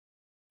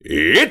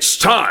It's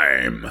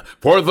time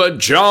for the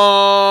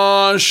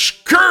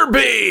Josh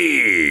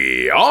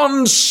Kirby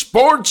on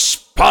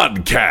Sports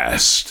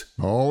Podcast.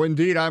 Oh,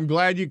 indeed. I'm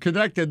glad you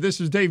connected. This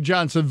is Dave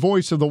Johnson,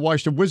 voice of the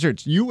Washington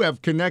Wizards. You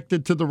have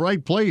connected to the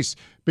right place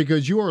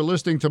because you are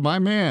listening to my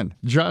man,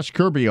 Josh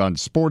Kirby, on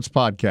Sports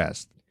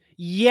Podcast.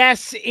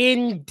 Yes,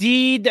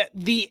 indeed.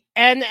 The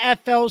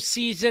NFL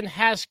season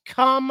has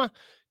come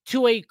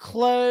to a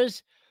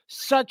close.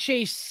 Such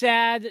a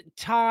sad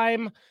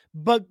time,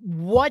 but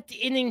what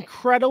an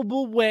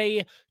incredible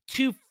way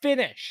to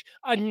finish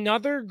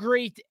another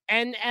great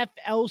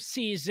NFL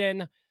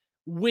season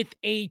with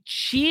a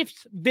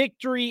Chiefs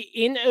victory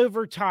in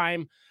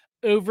overtime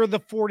over the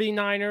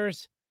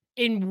 49ers.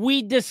 And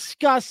we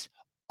discuss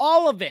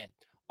all of it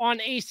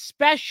on a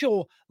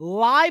special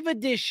live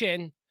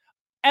edition,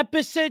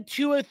 episode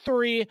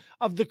 203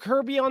 of the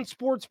Kirby on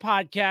Sports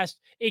Podcast.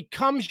 It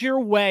comes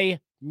your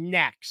way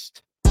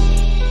next.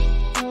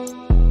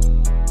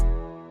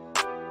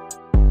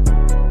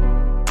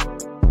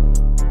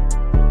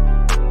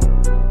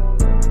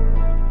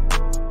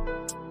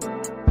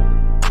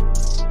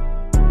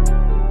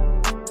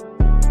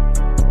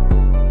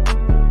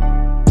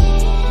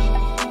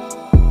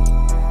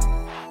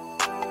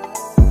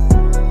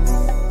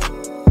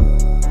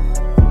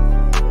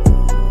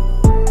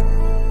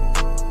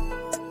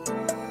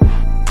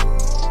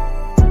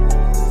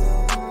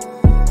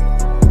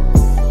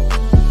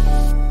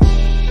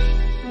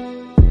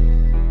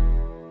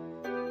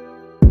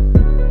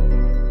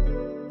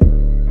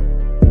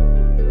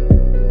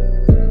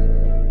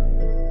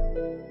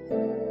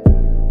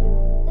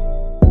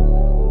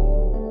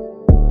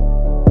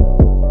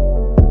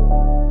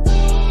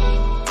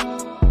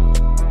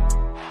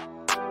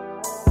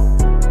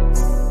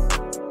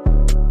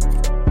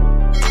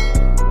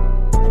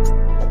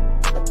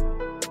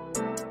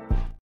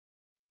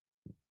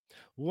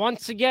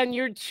 Once again,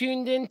 you're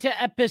tuned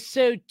into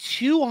episode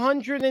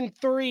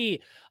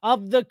 203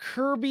 of the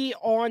Kirby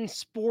on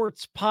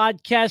Sports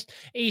Podcast,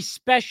 a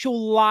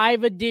special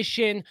live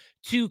edition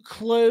to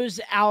close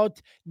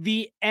out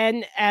the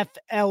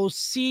NFL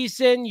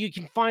season. You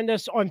can find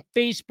us on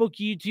Facebook,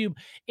 YouTube,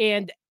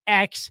 and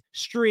X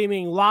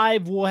streaming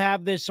live. We'll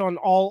have this on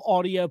all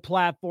audio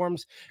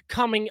platforms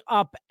coming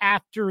up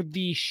after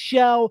the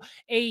show.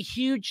 A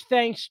huge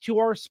thanks to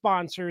our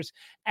sponsors,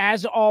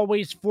 as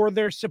always, for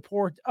their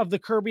support of the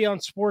Kirby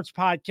on Sports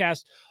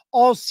Podcast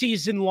all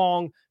season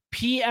long.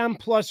 PM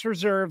Plus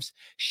Reserves,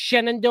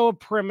 Shenandoah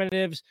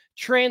Primitives,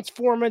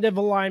 Transformative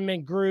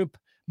Alignment Group,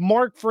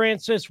 Mark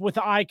Francis with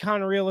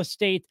Icon Real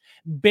Estate,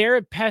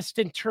 Barrett Pest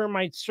and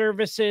Termite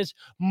Services,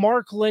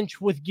 Mark Lynch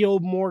with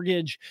Guild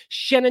Mortgage,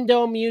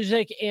 Shenandoah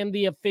Music, and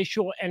the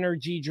official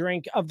energy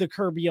drink of the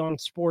Kirby on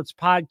Sports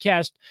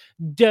Podcast.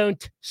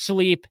 Don't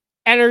sleep.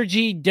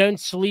 Energy, don't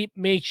sleep,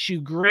 makes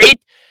you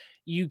great.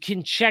 You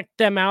can check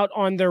them out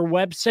on their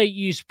website.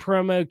 Use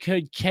promo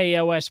code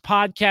KOS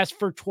Podcast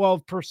for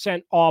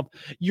 12% off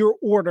your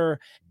order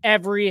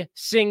every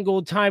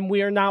single time.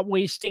 We are not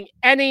wasting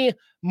any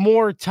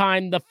more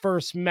time. The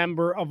first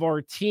member of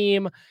our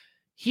team,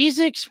 he's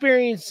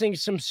experiencing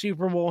some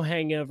Super Bowl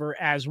hangover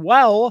as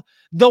well.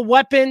 The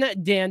weapon,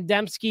 Dan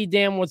Dembski.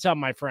 Dan, what's up,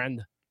 my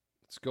friend?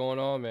 What's going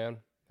on, man?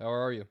 How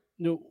are you?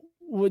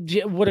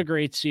 What a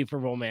great Super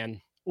Bowl,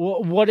 man.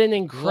 What an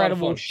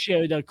incredible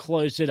show to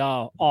close it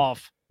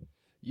off.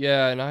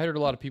 Yeah, and I heard a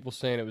lot of people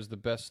saying it was the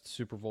best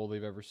Super Bowl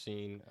they've ever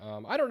seen.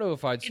 I don't know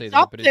if I'd say it's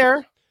that, up but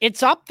there.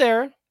 It's up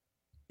there.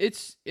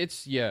 It's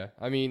yeah.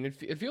 I mean,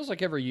 it feels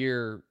like every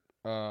year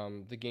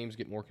the games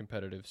get more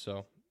competitive.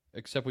 So,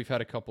 except we've had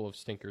a couple of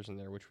stinkers in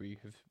there, which we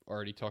have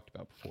already talked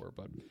about before.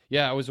 But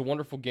yeah, it was a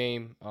wonderful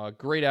game.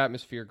 Great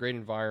atmosphere, great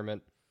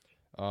environment,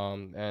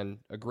 and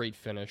a great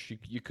finish.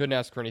 You couldn't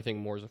ask for anything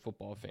more as a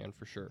football fan,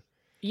 for sure.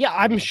 Yeah,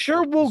 I'm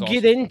sure we'll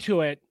get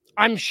into it.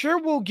 I'm sure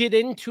we'll get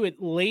into it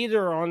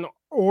later on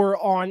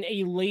or on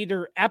a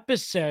later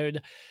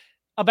episode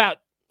about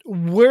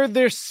where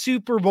their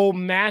Super Bowl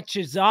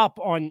matches up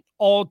on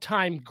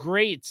all-time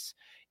greats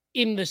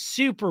in the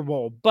Super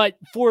Bowl. But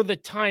for the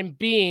time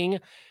being,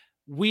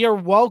 we are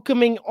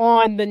welcoming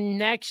on the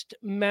next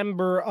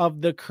member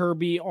of the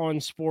Kirby on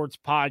Sports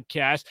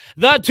Podcast,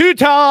 the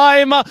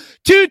two-time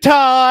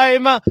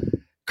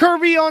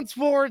Kirby on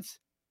Sports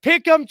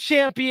Pick'em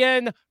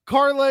champion,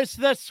 Carlos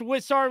the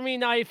Swiss Army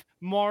Knife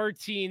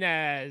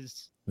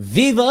Martinez.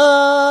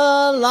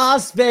 Viva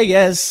Las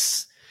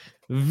Vegas.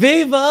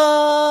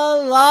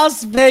 Viva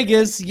Las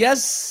Vegas.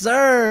 Yes,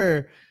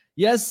 sir.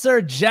 Yes, sir.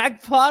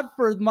 Jackpot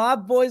for my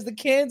boys, the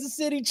Kansas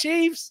City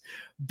Chiefs.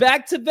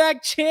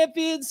 Back-to-back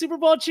champion, Super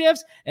Bowl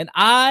champs. And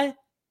I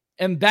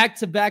am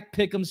back-to-back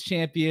Pick'ems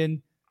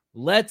champion.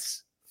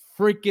 Let's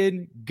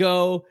freaking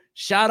go.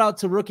 Shout out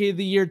to Rookie of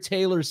the Year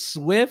Taylor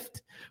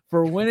Swift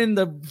for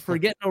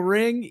getting a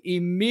ring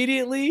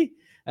immediately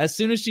as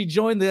soon as she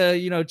joined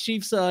the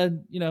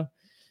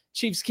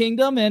Chiefs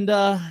Kingdom. And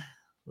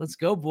let's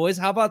go, boys.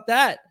 How about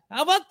that?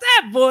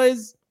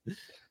 Boys?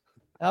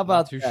 How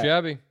about Not too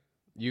shabby.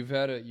 You've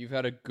had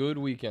a good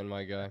weekend,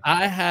 my guy.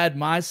 I had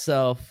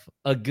myself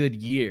a good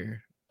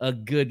year.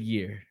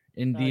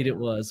 Indeed, yeah. it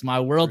was. My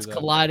worlds that.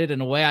 collided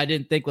in a way I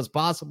didn't think was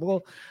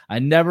possible. I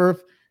never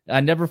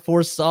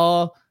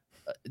foresaw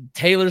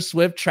Taylor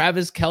Swift,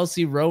 Travis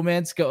Kelce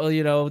romance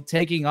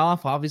taking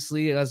off.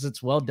 Obviously, as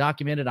it's well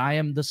documented, I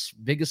am the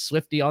biggest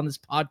Swiftie on this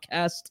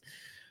podcast.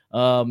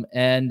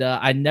 And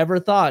I never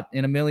thought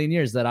in a million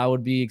years that I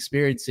would be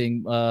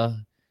experiencing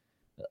an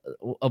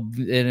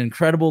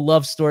incredible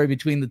love story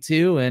between the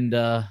two. And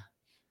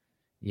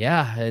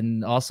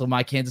and also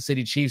my Kansas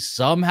City Chiefs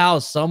somehow,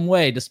 some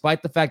way,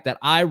 despite the fact that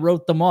I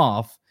wrote them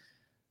off,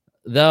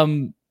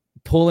 them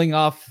pulling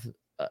off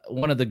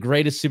one of the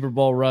greatest Super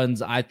Bowl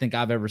runs I think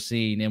I've ever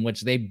seen, in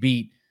which they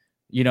beat,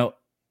 this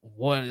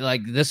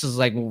is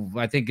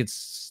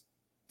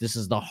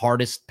the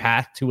hardest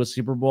path to a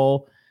Super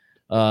Bowl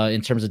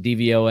in terms of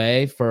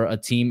DVOA for a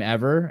team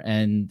ever.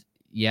 And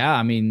yeah,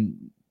 I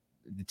mean,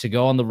 to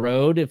go on the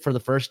road for the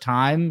first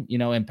time,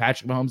 in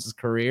Patrick Mahomes'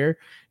 career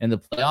in the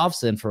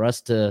playoffs, and for us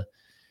to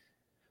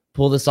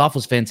pull this off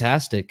was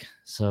fantastic.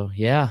 So,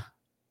 yeah.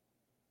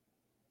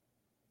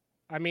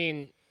 I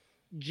mean,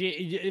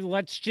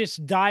 let's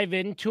just dive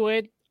into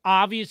it.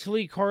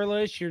 Obviously,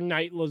 Carlos, your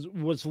night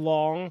was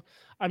long.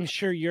 I'm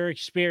sure you're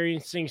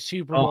experiencing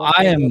Super Bowl.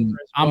 I'm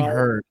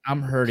hurt.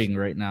 I'm hurting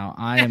right now.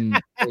 I am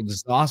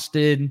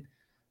exhausted.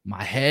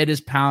 My head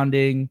is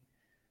pounding.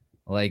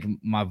 Like,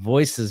 my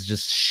voice is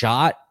just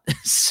shot.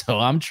 So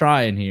I'm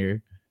trying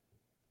here.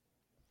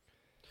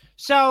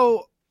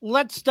 So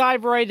let's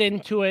dive right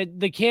into it.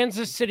 The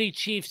Kansas City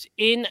Chiefs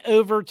in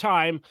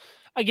overtime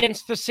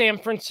against the San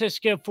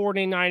Francisco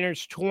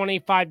 49ers,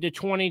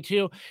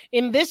 25-22.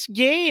 In this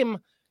game,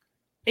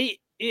 it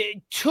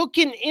took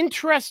an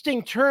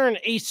interesting turn,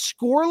 a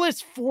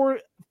scoreless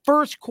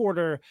first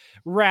quarter,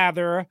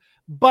 rather,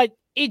 but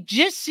it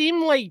just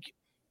seemed like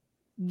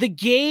the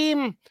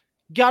game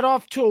got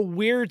off to a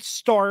weird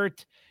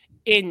start,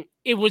 and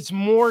it was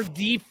more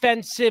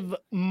defensive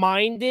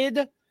minded,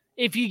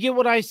 if you get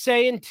what I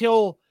say,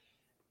 until,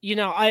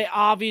 I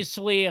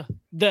obviously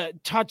the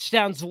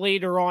touchdowns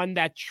later on,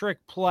 that trick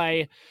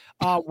play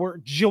where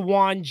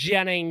Jawan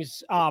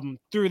Jennings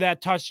threw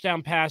that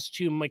touchdown pass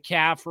to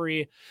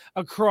McCaffrey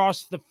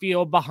across the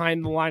field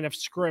behind the line of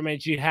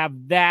scrimmage. You have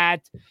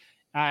that.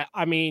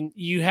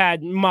 You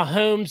had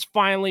Mahomes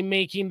finally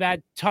making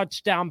that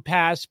touchdown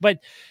pass, but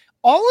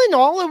all in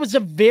all, it was a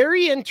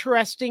very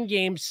interesting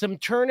game. Some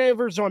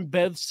turnovers on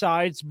both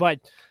sides, but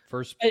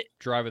first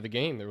drive of the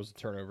game, there was a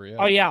turnover. Yeah.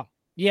 Oh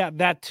yeah,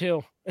 that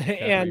too.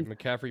 And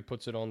McCaffrey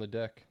puts it on the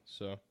deck.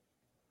 So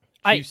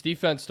Chiefs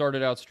defense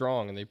started out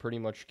strong, and they pretty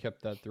much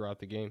kept that throughout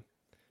the game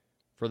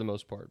for the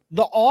most part.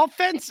 The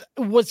offense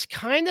was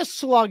kind of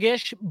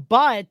sluggish,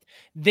 but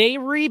they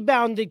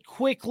rebounded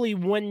quickly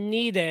when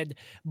needed.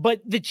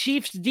 But the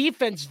Chiefs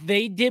defense,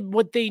 they did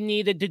what they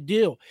needed to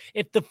do.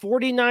 If the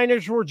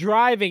 49ers were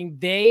driving,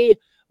 they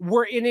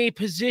were in a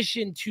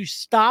position to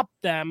stop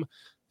them.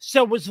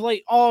 So it was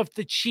like, if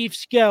the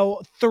Chiefs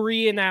go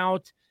 3 and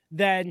out,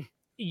 then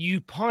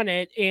you punt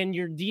it, and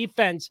your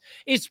defense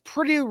is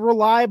pretty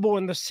reliable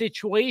in the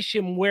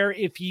situation where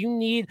if you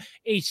need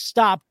a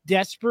stop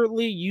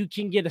desperately, you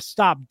can get a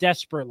stop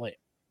desperately.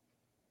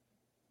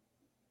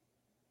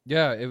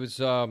 Yeah, it was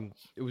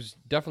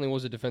definitely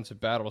was a defensive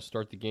battle to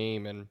start the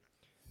game, and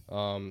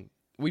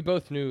we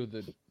both knew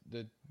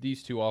that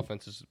these two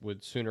offenses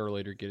would sooner or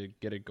later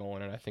get it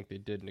going, and I think they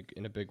did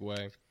in a big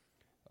way.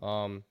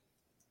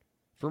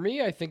 For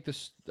me, I think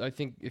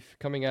if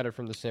coming at it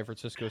from the San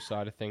Francisco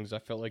side of things, I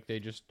felt like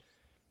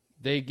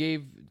they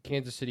gave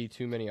Kansas City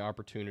too many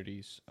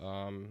opportunities,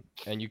 and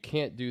you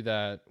can't do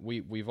that.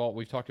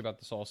 We've talked about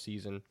this all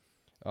season.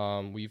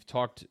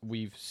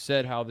 We've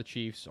said how the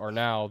Chiefs are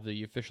now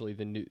officially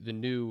the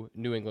new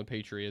New England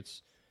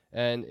Patriots,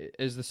 and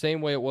is the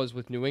same way it was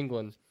with New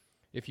England.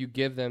 If you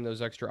give them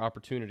those extra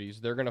opportunities,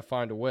 they're going to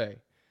find a way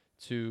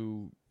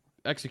to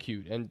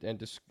execute and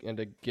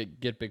to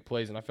get big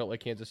plays. And I felt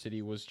like Kansas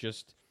City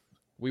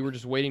we were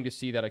just waiting to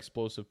see that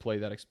explosive play,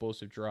 that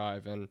explosive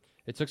drive, and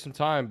it took some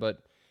time.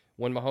 But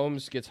when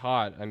Mahomes gets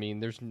hot, I mean,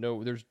 there's no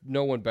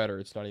one better.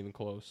 It's not even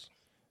close.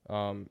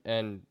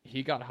 And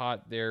he got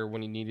hot there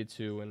when he needed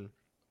to. And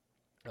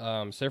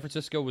San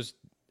Francisco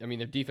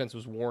their defense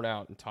was worn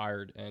out and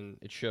tired, and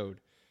it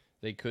showed.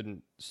 They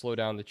couldn't slow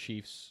down the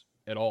Chiefs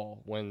at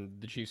all when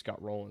the Chiefs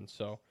got rolling.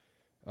 So,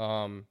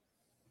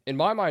 in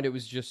my mind, it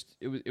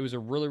was a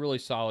really, really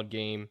solid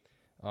game.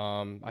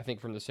 I think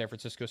from the San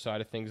Francisco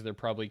side of things, they're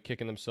probably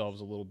kicking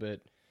themselves a little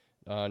bit,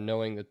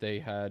 knowing that they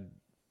had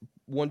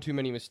one too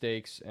many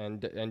mistakes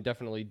and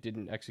definitely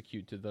didn't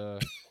execute to the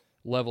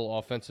level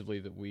offensively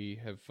that we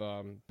have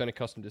been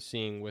accustomed to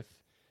seeing with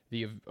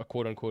the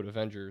quote-unquote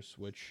Avengers,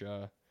 which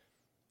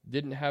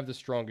didn't have the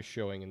strongest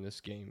showing in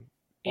this game.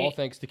 All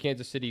thanks to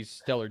Kansas City's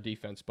stellar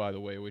defense, by the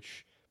way,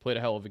 which played a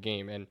hell of a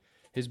game and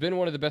has been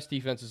one of the best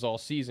defenses all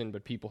season,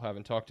 but people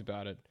haven't talked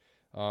about it.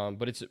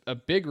 But it's a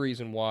big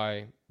reason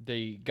why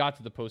they got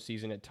to the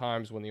postseason at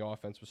times when the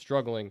offense was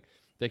struggling.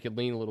 They could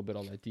lean a little bit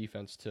on that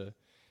defense to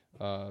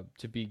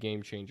be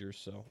game changers.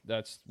 So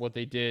that's what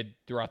they did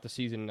throughout the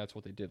season, and that's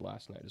what they did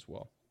last night as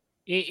well.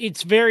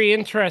 It's very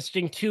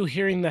interesting, too,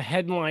 hearing the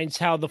headlines,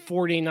 how the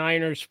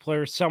 49ers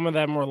players, some of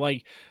them were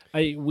like,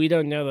 we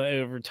don't know the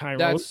overtime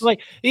rules. That's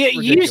Like, you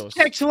ridiculous.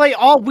 text like,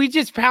 oh, we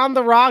just pound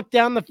the rock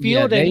down the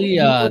Yeah,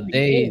 field.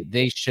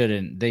 they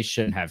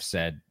shouldn't have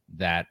said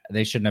that.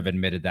 They shouldn't have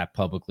admitted that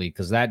publicly,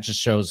 because that just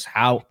shows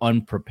how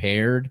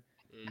unprepared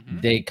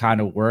they kind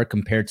of were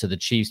compared to the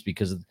Chiefs.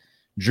 Because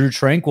Drew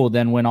Tranquil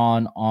then went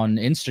on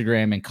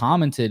Instagram and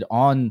commented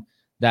on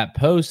that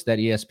post that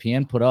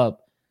ESPN put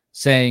up,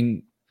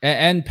 saying,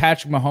 and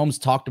Patrick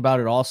Mahomes talked about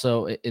it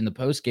also in the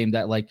post game,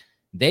 that like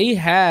they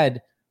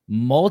had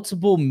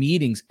multiple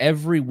meetings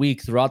every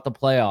week throughout the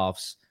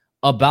playoffs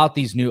about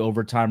these new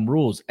overtime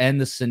rules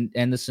and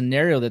the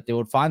scenario that they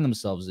would find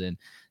themselves in.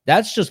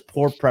 That's just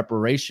poor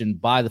preparation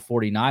by the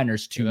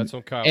 49ers to that's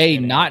on Kyle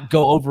not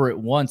go over it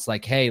once.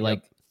 Like, hey,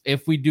 like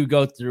if we do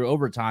go through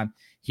overtime,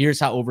 here's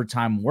how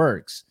overtime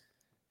works.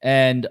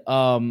 And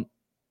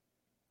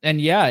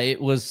yeah,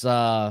 it was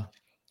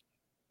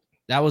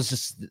that was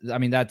just, I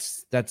mean,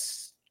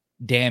 that's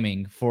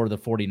damning for the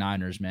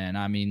 49ers, man.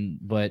 I mean,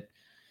 but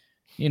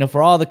you know,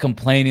 for all the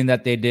complaining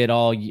that they did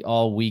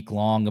all week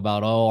long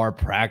about, oh, our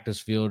practice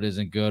field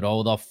isn't good.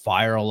 Oh, the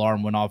fire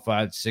alarm went off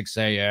at 6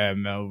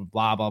 a.m.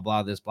 Blah, blah,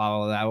 blah, this, blah,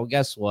 blah, that. Well,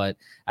 guess what?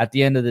 At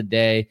the end of the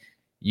day,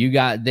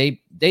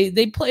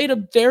 they played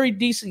a very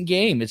decent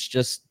game. It's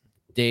just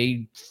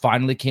they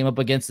finally came up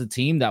against a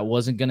team that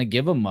wasn't going to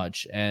give them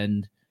much.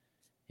 And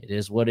it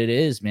is what it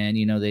is, man.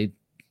 You know, they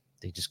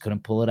just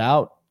couldn't pull it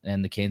out.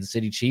 And the Kansas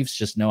City Chiefs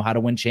just know how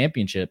to win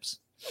championships.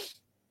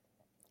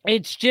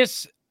 It's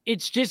just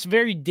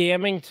very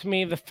damning to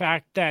me, the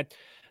fact that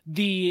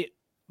the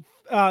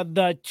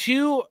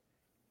two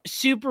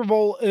Super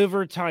Bowl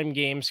overtime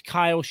games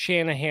Kyle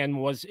Shanahan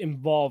was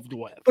involved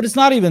with. But it's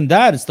not even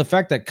that. It's the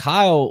fact that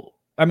Kyle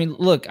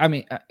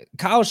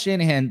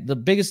Shanahan, the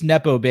biggest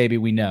Nepo baby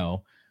we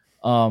know,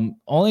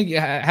 only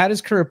had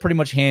his career pretty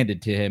much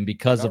handed to him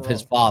because of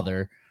his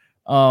father.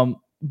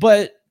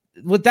 But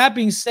with that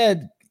being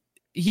said,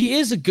 he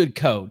is a good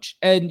coach,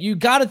 and you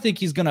got to think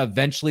he's going to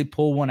eventually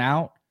pull one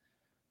out.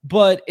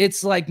 But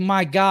it's like,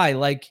 my guy,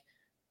 like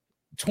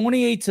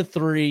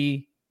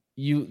 28-3,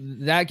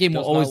 that game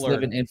will always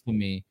live in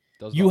infamy.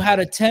 You had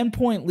a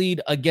 10-point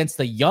lead against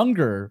the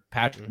younger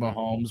Patrick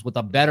Mahomes with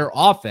a better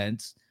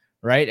offense,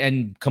 right?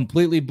 And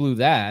completely blew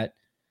that.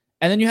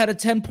 And then you had a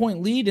 10-point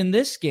lead in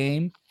this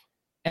game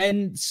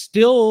and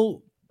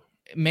still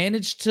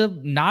managed to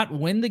not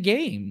win the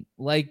game.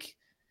 Like,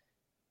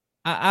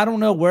 I don't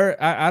know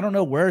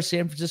where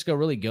San Francisco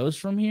really goes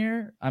from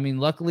here. I mean,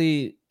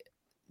 luckily,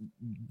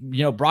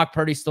 you know, Brock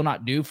Purdy's still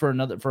not due for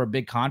a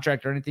big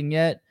contract or anything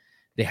yet.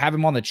 They have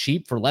him on the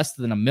cheap for less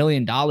than $1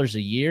 million a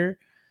year.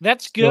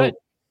 That's good. So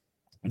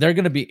they're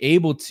going to be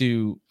able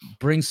to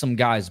bring some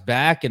guys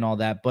back and all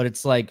that. But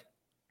it's like,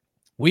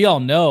 we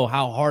all know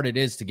how hard it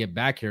is to get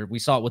back here. We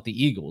saw it with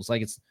the Eagles.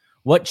 Like, it's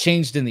what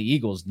changed in the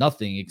Eagles?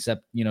 Nothing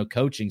except, you know,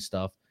 coaching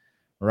stuff,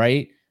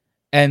 right?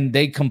 And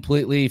they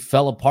completely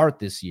fell apart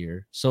this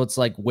year. So it's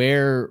like, how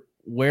are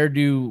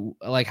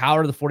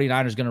the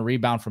 49ers going to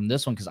rebound from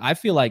this one? Because I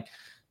feel like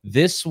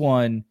this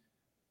one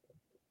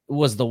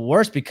was the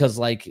worst, because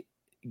like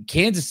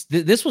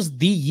this was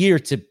the year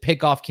to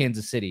pick off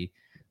Kansas City.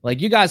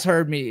 Like, you guys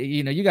heard me,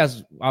 you know, you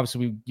guys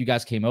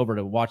came over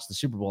to watch the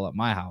Super Bowl at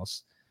my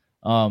house.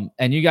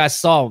 And you guys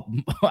saw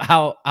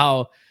how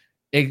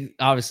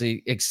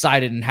obviously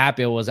excited and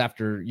happy I was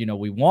after, you know,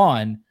 we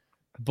won.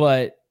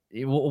 But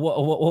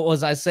what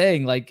was I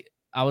saying? Like,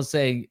 I was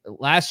saying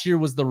last year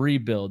was the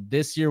rebuild.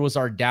 This year was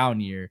our down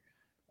year,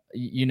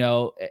 you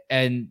know,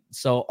 and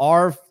so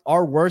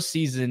our worst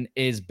season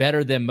is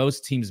better than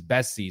most teams'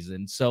 best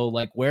season. So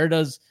like,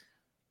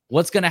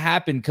 what's going to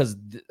happen? Because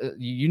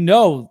you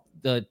know,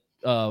 the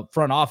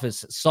front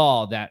office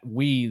saw that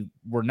we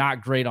were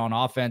not great on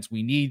offense.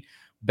 We need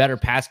better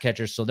pass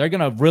catchers. So they're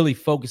going to really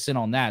focus in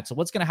on that. So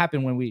what's going to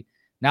happen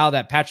now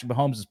that Patrick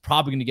Mahomes is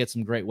probably going to get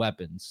some great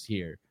weapons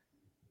here?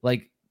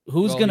 Like,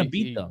 who's going to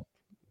beat them?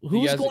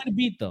 Who's going to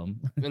beat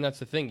them? And that's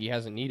the thing. He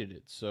hasn't needed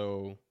it.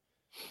 So,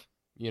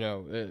 you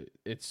know,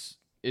 is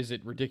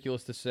it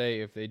ridiculous to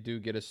say if they do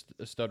get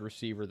a stud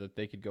receiver that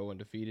they could go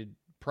undefeated?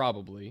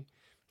 Probably,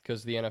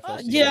 because the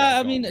NFL. Yeah,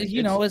 I mean,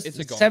 you know,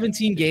 it's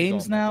 17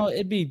 games now.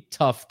 It'd be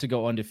tough to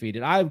go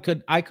undefeated. I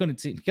couldn't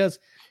see, because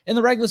in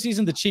the regular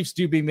season, the Chiefs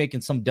do be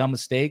making some dumb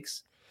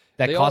mistakes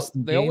that cost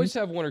them games. They always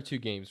have one or two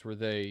games where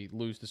they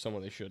lose to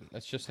someone they shouldn't.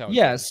 That's just how it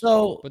is.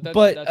 So, but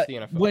that's the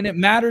NFL. When it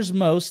matters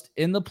most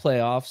in the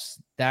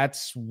playoffs,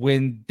 that's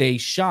when they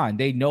shine.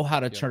 They know how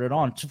to turn it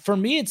on. For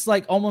me, it's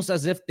like almost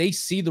as if they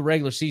see the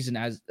regular season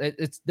as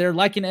they're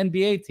like an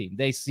NBA team.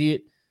 They see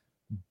it.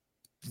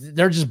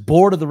 They're just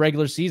bored of the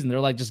regular season.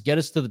 They're like, just get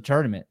us to the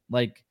tournament.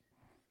 Like,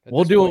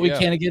 we'll do what we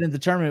can to get in the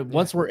tournament.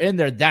 Once we're in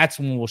there, that's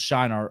when we'll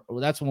shine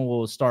that's when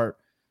we'll start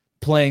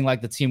playing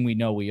like the team we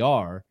know we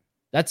are.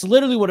 That's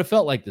literally what it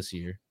felt like this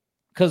year,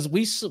 because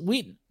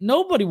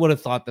nobody would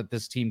have thought that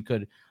this team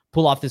could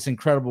pull off this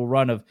incredible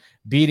run of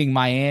beating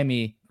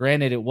Miami.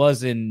 Granted, it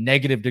was in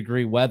negative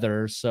degree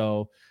weather,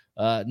 so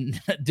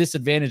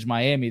disadvantage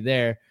Miami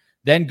there.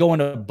 then going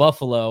to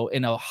Buffalo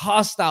in a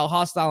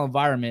hostile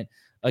environment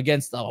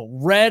against a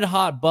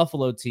red-hot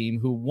Buffalo team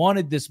who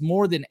wanted this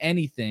more than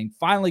anything,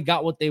 finally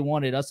got what they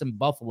wanted, us in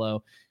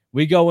Buffalo.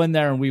 We go in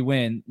there and we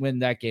win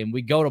that game.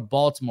 We go to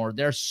Baltimore.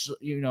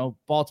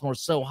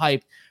 Baltimore's so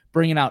hyped,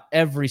 bringing out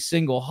every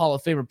single Hall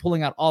of Famer,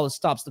 pulling out all the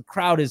stops. The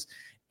crowd is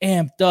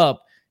amped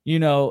up,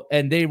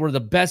 and they were the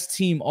best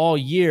team all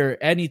year.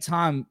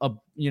 Anytime a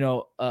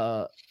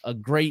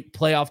great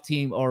playoff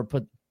team or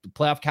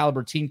playoff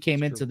caliber team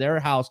came into their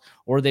house,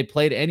 or they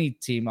played any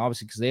team,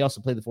 obviously, because they also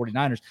played the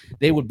 49ers,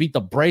 they would beat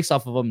the brakes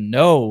off of them.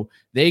 No,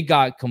 they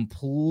got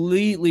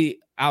completely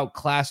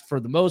outclassed for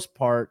the most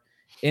part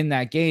in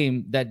that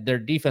game. That their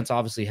defense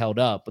obviously held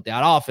up, but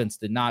that offense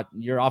did not.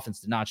 Your offense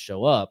did not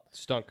show up.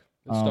 Stunk.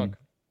 It stunk.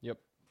 Yep.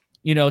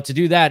 To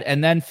do that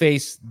and then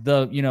face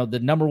the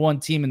number one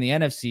team in the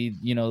NFC,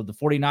 the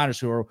 49ers,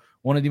 who are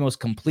one of the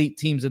most complete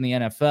teams in the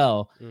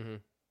NFL,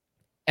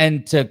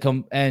 and to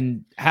come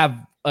and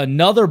have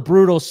another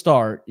brutal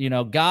start.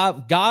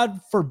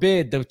 God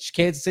forbid the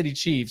Kansas City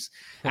Chiefs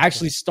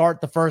actually start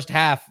the first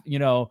half,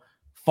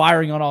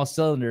 firing on all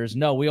cylinders.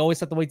 No, we always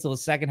have to wait till the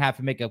second half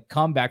and make a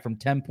comeback from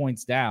 10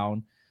 points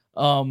down.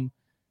 To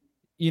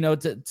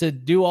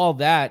do all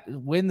that,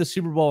 win the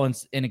Super Bowl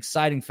in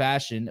exciting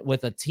fashion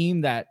with a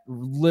team that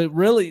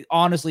really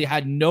honestly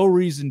had no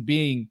reason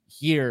being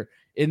here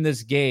in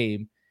this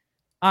game.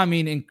 I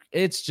mean,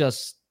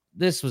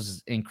 this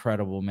was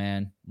incredible,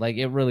 man. Like,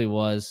 it really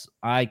was.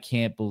 I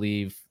can't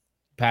believe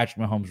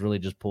Patrick Mahomes really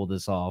just pulled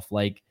this off.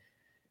 Like,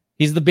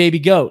 he's the baby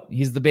goat.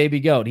 He's the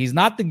baby goat. He's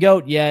not the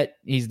GOAT yet.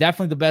 He's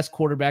definitely the best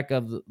quarterback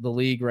of the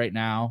league right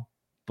now,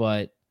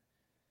 but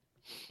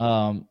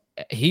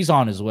he's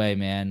on his way,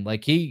 man.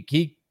 Like, he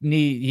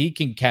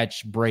can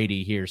catch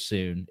Brady here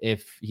soon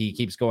if he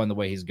keeps going the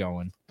way he's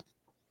going.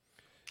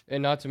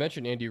 And not to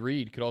mention, Andy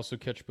Reid could also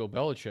catch Bill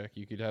Belichick.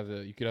 You could have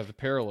the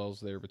parallels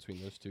there between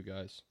those two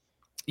guys.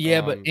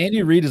 Yeah, but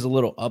Andy Reid is a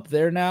little up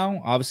there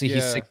now. Obviously,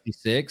 he's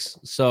 66,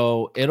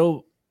 so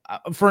it'll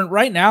for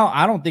right now.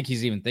 I don't think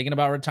he's even thinking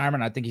about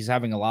retirement. I think he's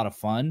having a lot of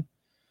fun.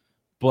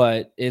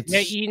 But it's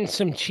eating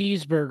some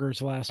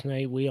cheeseburgers last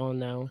night. We all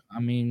know. I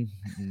mean,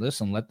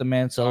 listen, let the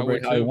man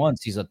celebrate how he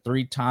wants. He's a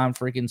 3-time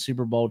freaking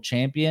Super Bowl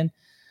champion.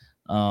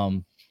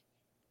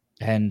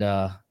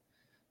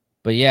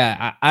 But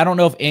yeah, I don't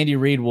know if Andy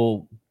Reid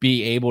will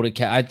be able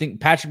to. I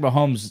think Patrick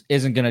Mahomes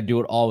isn't going to do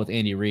it all with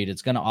Andy Reid.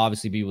 It's going to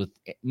obviously be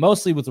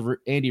mostly with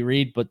Andy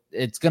Reid, but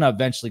it's going to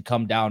eventually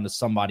come down to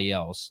somebody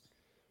else,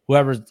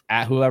 whoever's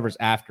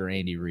after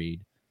Andy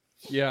Reid.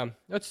 Yeah,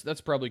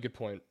 that's probably a good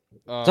point.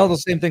 It's all the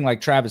same thing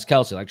like Travis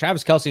Kelce. Like,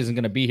 Travis Kelce isn't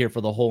going to be here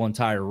for the whole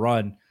entire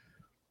run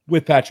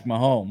with Patrick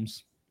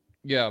Mahomes.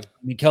 Yeah, I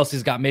mean,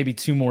 Kelce's got maybe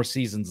 2 more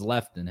seasons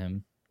left in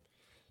him.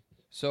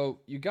 So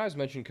you guys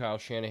mentioned Kyle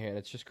Shanahan.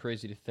 It's just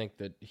crazy to think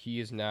that he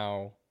is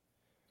now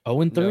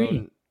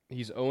 0-3.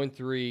 He's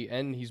 0-3,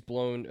 and he's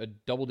blown a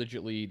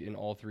double-digit lead in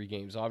all 3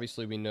 games.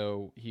 Obviously, we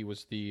know he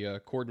was the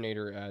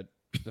coordinator at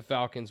the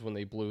Falcons when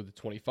they blew the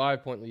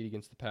 25-point lead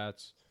against the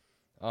Pats.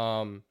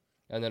 And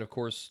then, of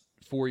course,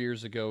 4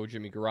 years ago,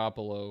 Jimmy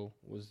Garoppolo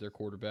was their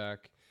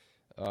quarterback.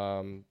 He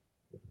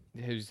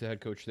was the head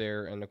coach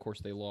there, and, of course,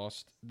 they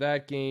lost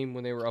that game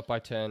when they were up by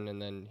 10,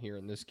 and then here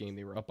in this game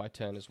they were up by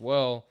 10 as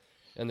well.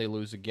 And they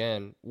lose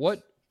again.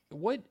 What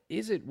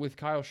is it with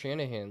Kyle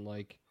Shanahan?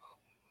 Like,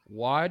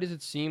 why does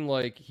it seem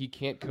like he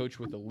can't coach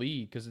with a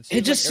lead? Because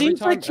it just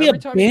seems like he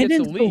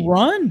abandons the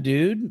run,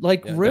 dude.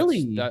 Like, yeah,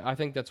 really? I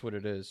think that's what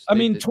it is. I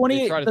mean,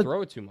 they try to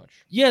throw it too much.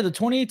 Yeah, the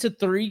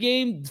 28-3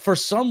 game. For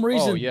some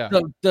reason,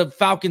 the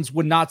Falcons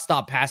would not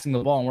stop passing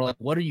the ball, and we're like,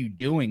 "What are you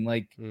doing?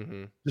 Like,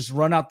 just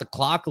run out the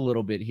clock a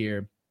little bit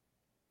here."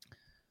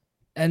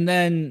 And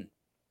then.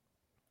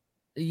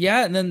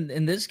 Yeah, and then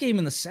in this game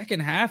in the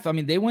second half, I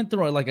mean, they went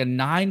through like a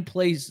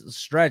 9-play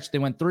stretch. They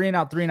went 3 and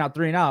out, 3 and out,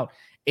 3 and out.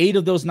 8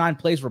 of those 9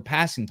 plays were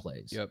passing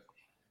plays. Yep.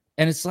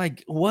 And it's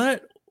like,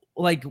 what?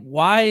 Like,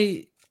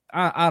 why?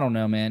 I don't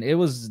know, man. It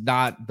was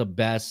not the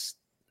best.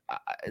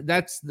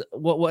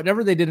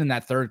 Whatever they did in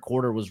that third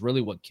quarter was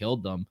really what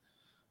killed them.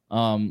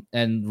 And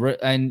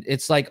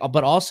it's like,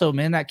 but also,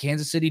 man, that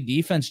Kansas City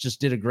defense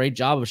just did a great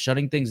job of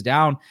shutting things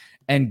down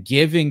and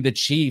giving the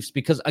Chiefs,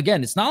 because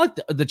again, it's not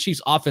like the Chiefs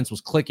offense was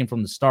clicking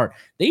from the start.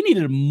 They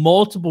needed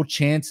multiple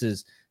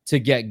chances to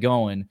get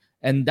going.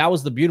 And that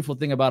was the beautiful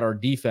thing about our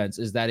defense,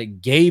 is that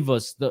it gave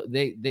us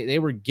they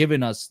were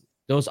giving us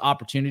those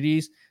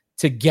opportunities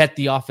to get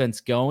the offense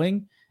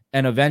going.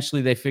 And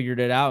eventually they figured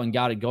it out and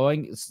got it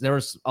going. There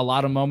was a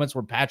lot of moments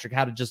where Patrick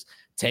had to just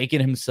take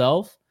it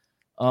himself.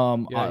 He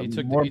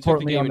took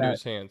the game into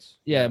his hands.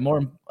 Yeah,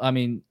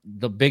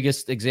 the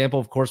biggest example,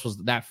 of course, was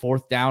that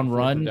fourth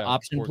down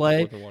option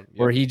play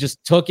where he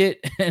just took it.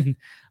 And,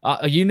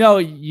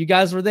 you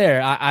guys were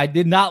there. I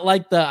didn't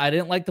like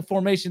the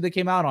formation that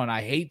came out on.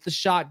 I hate the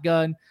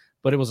shotgun,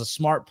 but it was a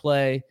smart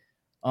play.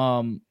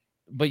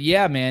 But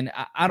yeah, man,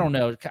 I don't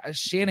know.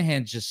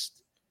 Shanahan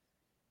just,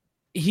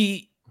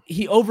 he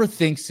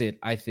overthinks it,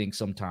 I think,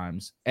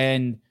 sometimes.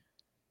 And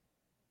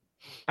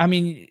I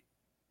mean,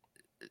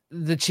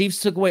 the Chiefs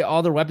took away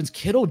all their weapons.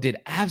 Kittle did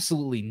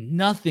absolutely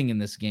nothing in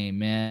this game,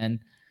 man.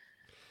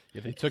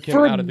 Yeah, they took him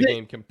out of the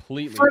game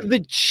completely. For the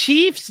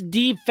Chiefs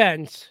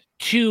defense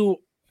to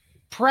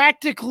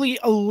practically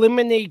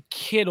eliminate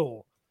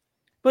Kittle.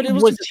 But it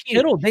was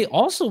Kittle. They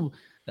also,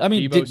 I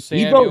mean,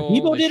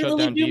 Debo didn't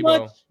really do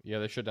much. Yeah,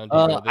 they shut down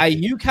Debo.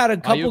 Ayuk had a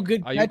couple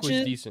good catches. Ayuk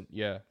was decent,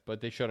 yeah,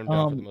 but they shut him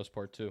down for the most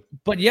part too.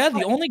 But yeah,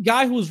 the only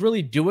guy who was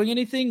really doing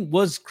anything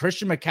was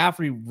Christian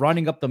McCaffrey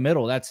running up the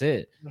middle. That's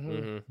it.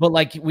 Mm-hmm. But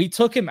like, we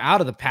took him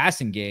out of the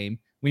passing game.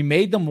 We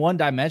made them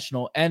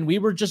one-dimensional, and we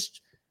were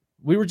just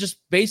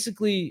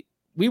basically,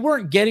 we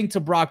weren't getting to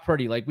Brock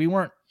Purdy. Like, we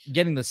weren't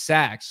getting the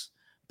sacks,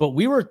 but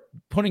we were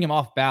putting him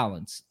off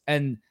balance.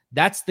 And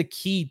that's the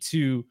key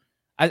to,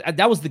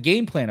 that was the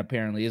game plan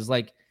apparently, is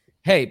like,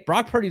 hey,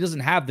 Brock Purdy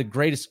doesn't have the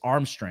greatest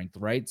arm strength,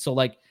 right? So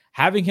like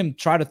having him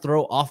try to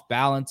throw off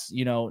balance,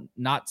 you know,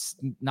 not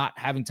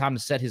having time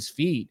to set his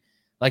feet,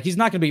 like he's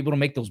not going to be able to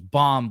make those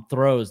bomb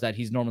throws that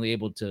he's normally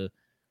able to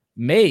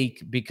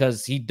make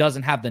because he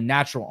doesn't have the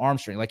natural arm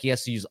strength. Like he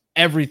has to use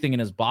everything in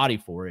his body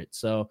for it.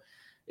 So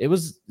it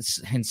was,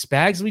 and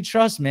Spags we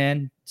trust,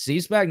 man.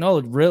 Steve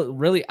Spagnuolo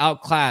really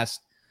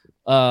outclassed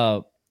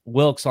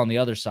Wilkes on the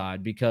other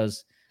side,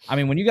 because I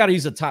mean, when you got to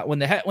use a time, when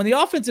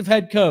the offensive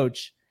head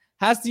coach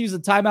has to use a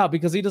timeout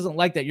because he doesn't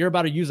like that you're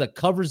about to use a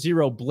cover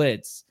zero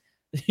blitz,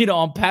 you know,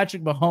 on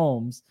Patrick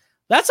Mahomes,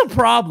 that's a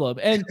problem.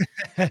 And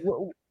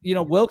you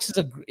know, Wilkes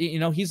is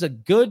he's a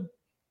good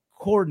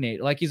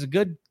coordinator. Like he's a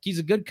good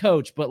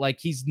coach, but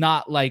like he's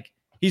not on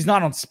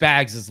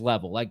Spags'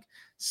 level. Like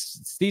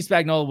Steve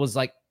Spagnuolo was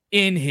like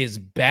in his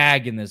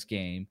bag in this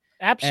game.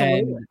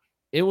 Absolutely. And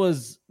it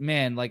was,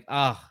 man, like,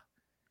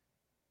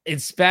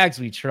 it's Spags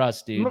we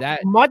trust, dude.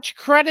 That much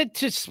credit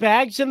to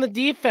Spags and the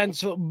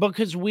defense,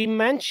 because we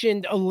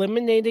mentioned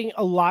eliminating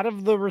a lot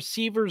of the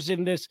receivers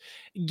in this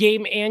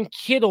game and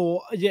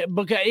Kittle.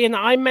 And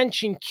I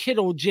mentioned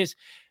Kittle just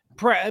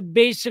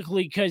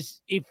basically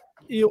because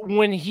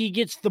when he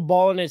gets the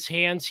ball in his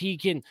hands, he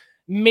can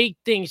make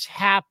things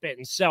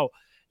happen. So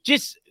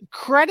just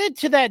credit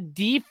to that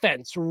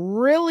defense.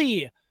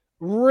 Really,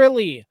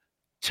 really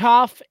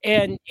tough.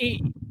 And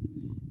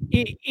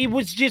it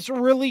was just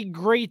really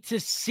great to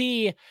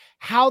see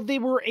how they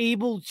were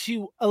able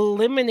to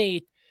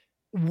eliminate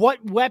what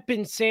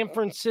weapons San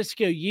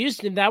Francisco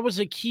used. And that was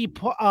a key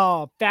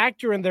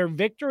factor in their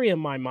victory in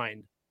my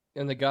mind.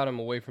 And they got him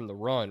away from the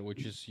run,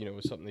 which is,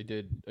 was something they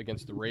did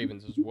against the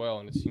Ravens as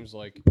well. And it seems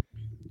like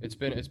it's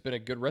been a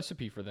good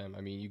recipe for them.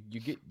 I mean, you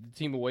get the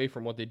team away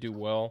from what they do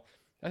well.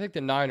 I think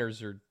the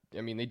Niners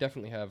they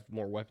definitely have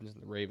more weapons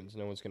than the Ravens.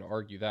 No one's going to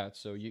argue that.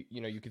 So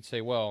you could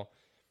say, well,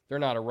 they're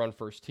not a run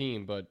first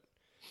team, but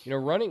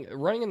running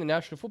in the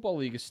National Football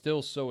League is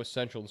still so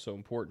essential and so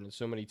important. And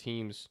so many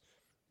teams,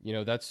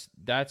 that's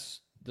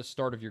the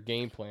start of your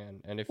game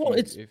plan. And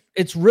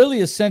it's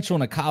really essential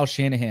in a Kyle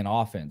Shanahan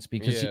offense,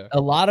 because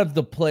a lot of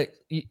the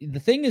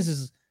thing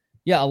is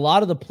a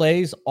lot of the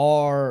plays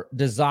are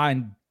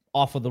designed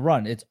off of the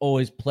run. It's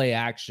always play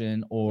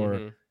action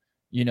or,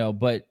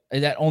 but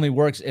that only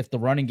works if the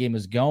running game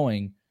is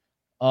going.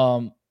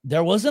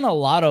 There wasn't a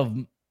lot of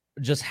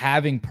just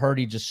having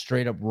Purdy just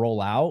straight up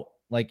roll out.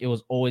 Like it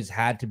was always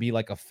had to be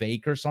like a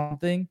fake or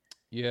something.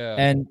 Yeah.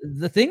 And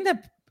the thing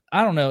that,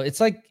 I don't know, it's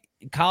like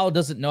Kyle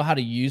doesn't know how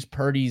to use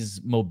Purdy's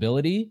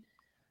mobility.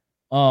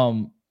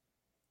 I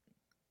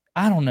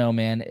don't know,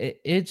 man.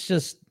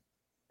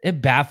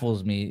 It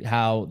baffles me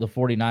how the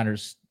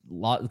 49ers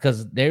lost,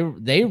 because they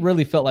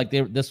really felt like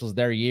this was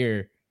their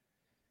year,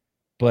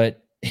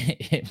 but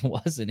it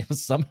wasn't. It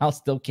was somehow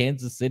still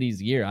Kansas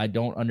City's year. I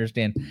don't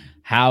understand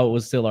how it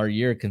was still our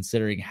year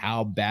considering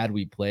how bad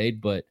we played,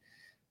 but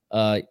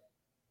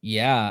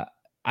yeah,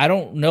 I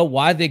don't know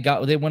why they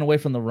went away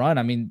from the run.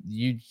 I mean,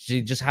 you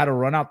just had to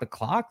run out the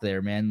clock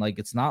there, man. Like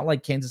it's not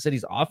like Kansas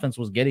City's offense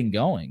was getting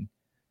going.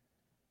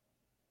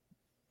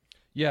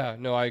 Yeah,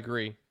 no, I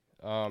agree.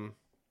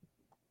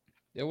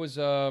 It was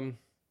a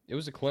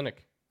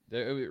clinic.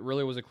 It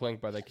really was a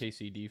clinic by that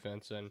KC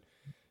defense,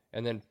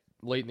 and then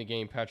late in the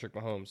game, Patrick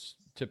Mahomes,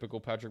 typical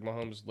Patrick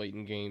Mahomes, late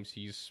in games,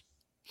 he's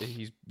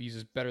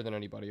better than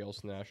anybody else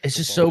in the National. It's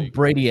just so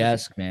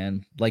Brady-esque,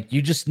 man. Like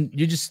you just.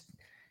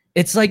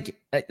 It's like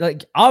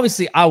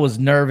obviously I was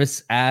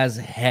nervous as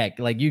heck.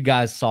 Like you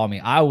guys saw me.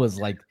 I was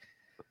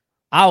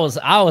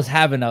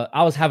having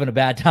a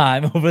bad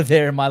time over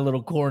there in my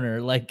little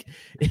corner. Like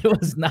it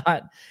was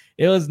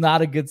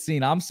not a good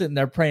scene. I'm sitting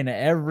there praying to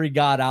every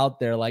God out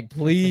there, like,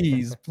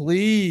 please,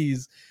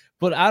 please.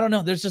 But I don't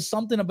know. There's just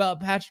something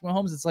about Patrick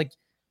Mahomes. It's like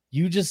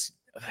you just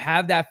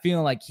have that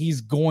feeling like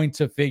he's going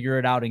to figure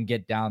it out and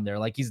get down there.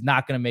 Like he's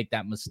not going to make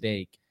that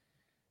mistake.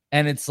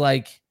 And it's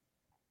like,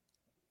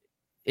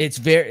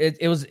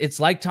 it's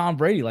like Tom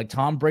Brady. Like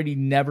Tom Brady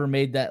never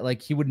made that.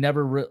 Like he would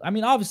never. I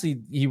mean,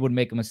 obviously he would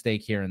make a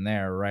mistake here and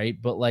there,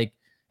 right? But like,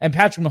 and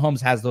Patrick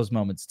Mahomes has those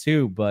moments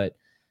too. But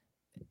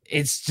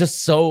it's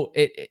just so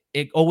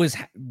it always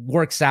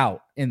works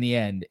out in the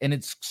end, and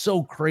it's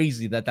so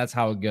crazy that that's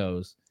how it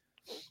goes.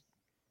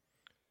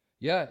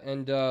 Yeah,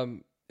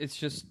 and it's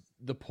just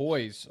the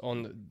poise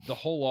on the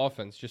whole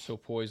offense, just so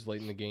poised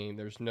late in the game.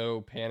 There's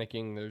no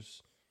panicking.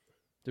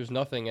 There's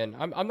nothing. And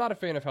I'm not a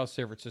fan of how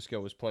San Francisco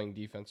was playing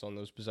defense on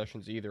those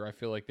possessions either. I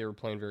feel like they were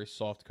playing very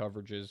soft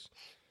coverages.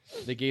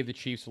 They gave the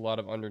Chiefs a lot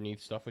of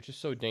underneath stuff, which is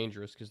so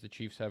dangerous because the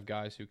Chiefs have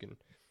guys who can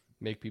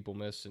make people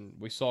miss. And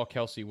we saw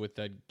Kelsey with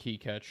that key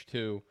catch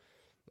too.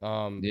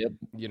 Yep.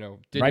 You know,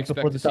 Right expect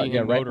before to see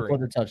him motoring. before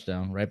the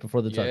touchdown. Right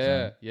before the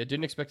touchdown. Yeah,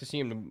 didn't expect to see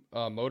him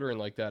motoring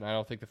like that, and I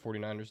don't think the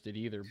 49ers did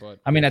either. But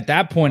I mean, at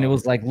that point, it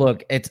was like,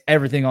 look, it's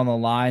everything on the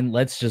line.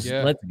 Let's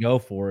go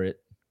for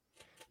it.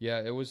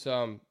 Yeah, it was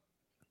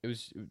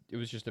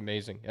just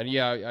amazing. And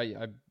yeah,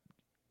 I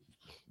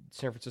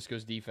San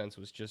Francisco's defense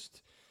was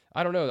just,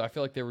 I don't know. I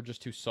feel like they were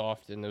just too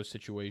soft in those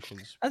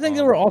situations. I think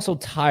they were also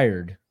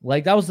tired.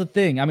 Like, that was the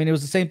thing. I mean, it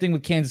was the same thing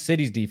with Kansas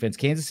City's defense.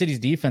 Kansas City's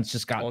defense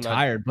just got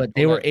tired, but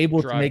they were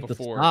able to make the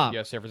stop.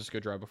 Yeah, San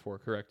Francisco drive before.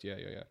 Correct. Yeah.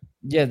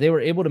 Yeah, they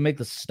were able to make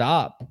the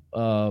stop.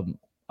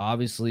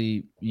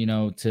 Obviously, you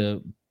know,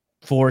 to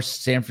force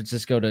San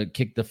Francisco to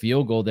kick the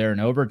field goal there in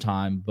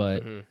overtime.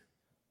 But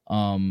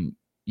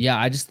yeah,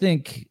 I just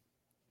think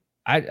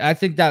I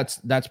think that's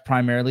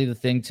primarily the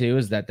thing too,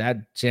 is that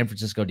San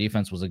Francisco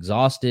defense was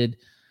exhausted.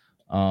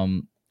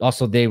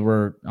 Also, they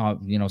were,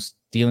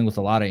 dealing with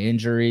a lot of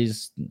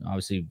injuries.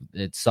 Obviously,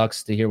 it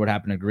sucks to hear what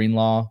happened to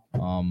Greenlaw,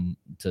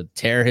 to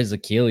tear his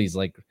Achilles,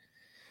 like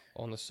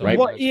on the side.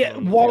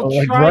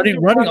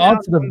 Running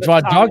onto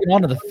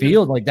the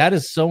field. Like, that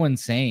is so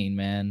insane,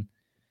 man.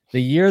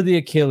 The year of the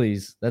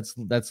Achilles. That's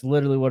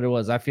literally what it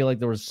was. I feel like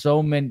there was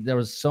so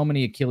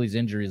many Achilles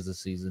injuries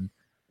this season.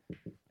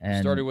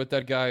 And started with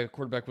that guy,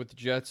 quarterback with the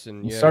Jets,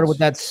 and started with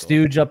that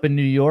stooge up in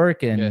New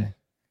York, and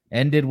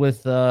ended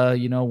with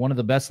one of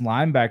the best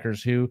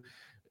linebackers who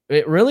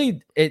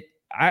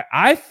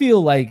I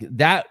feel like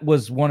that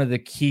was one of the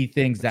key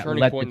things that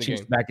let the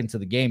Chiefs back into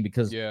the game,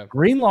 because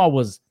Greenlaw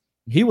was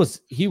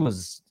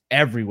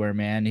everywhere,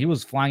 man. He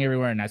was flying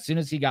everywhere, and as soon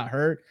as he got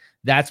hurt,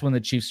 that's when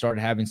the Chiefs started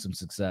having some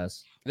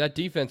success. That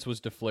defense was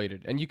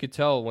deflated, and you could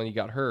tell when he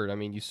got hurt. I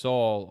mean, you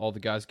saw all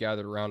the guys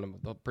gathered around him,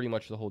 pretty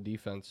much the whole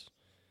defense.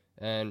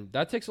 And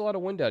that takes a lot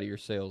of wind out of your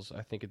sails,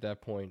 I think, at that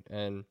point.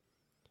 And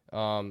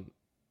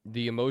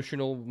the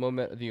emotional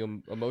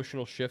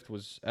shift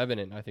was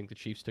evident. I think the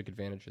Chiefs took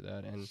advantage of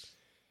that, and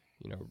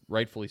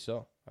rightfully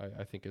so.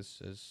 I think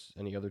as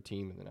any other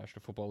team in the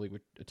National Football League would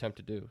attempt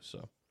to do.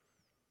 So,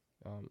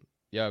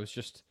 it was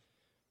just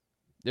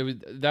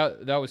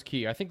that was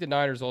key. I think the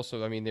Niners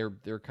also. I mean,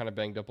 they're kind of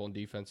banged up on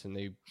defense, and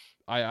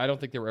I don't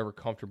think they were ever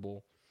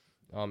comfortable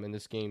in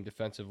this game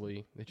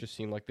defensively. It just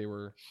seemed like they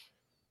were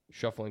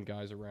shuffling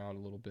guys around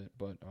a little bit,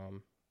 but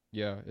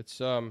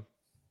it's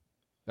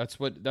that's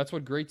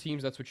what great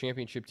teams, that's what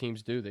championship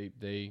teams do.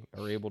 They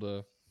are able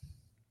to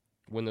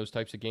win those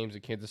types of games,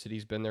 and Kansas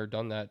City's been there,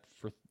 done that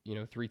for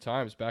 3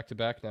 times back to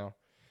back now.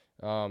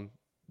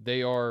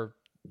 They are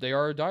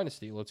a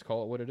dynasty. Let's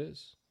call it what it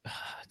is.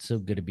 It's so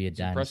good to be a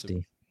dynasty.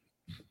 Impressive.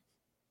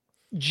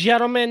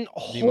 Gentlemen,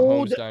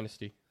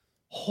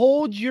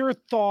 hold your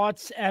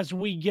thoughts as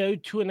we go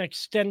to an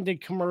extended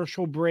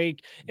commercial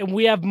break, and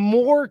we have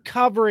more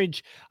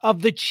coverage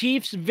of the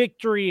Chiefs'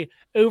 victory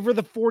over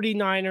the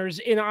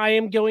 49ers, and I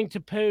am going to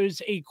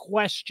pose a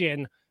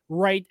question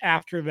right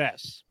after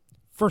this.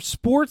 For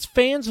sports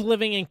fans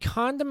living in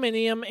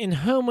condominium and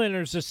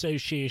homeowners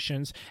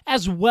associations,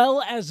 as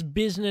well as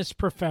business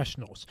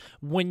professionals,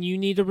 when you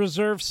need a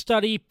reserve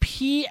study,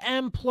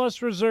 PM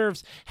Plus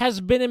Reserves has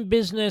been in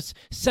business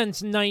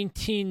since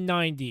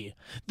 1990.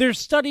 Their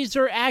studies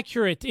are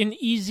accurate and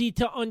easy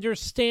to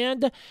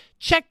understand.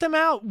 Check them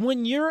out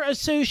when your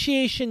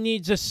association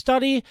needs a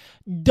study.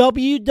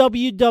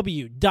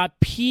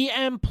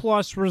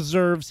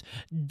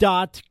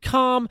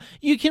 www.pmplusreserves.com.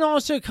 You can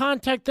also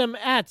contact them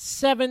at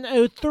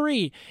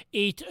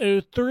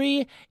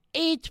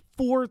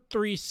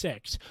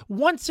 703-803-8436.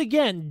 Once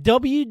again,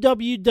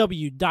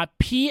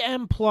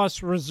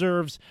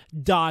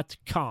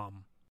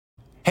 www.pmplusreserves.com.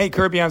 Hey,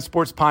 Kirby on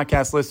Sports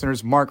Podcast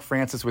listeners, Mark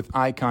Francis with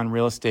Icon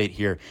Real Estate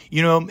here.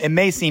 It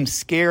may seem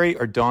scary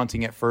or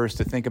daunting at first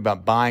to think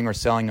about buying or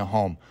selling a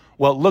home.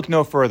 Well, look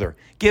no further.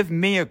 Give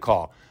me a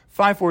call,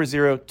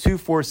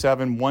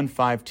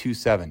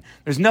 540-247-1527.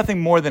 There's nothing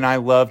more than I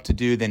love to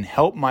do than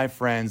help my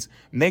friends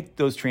make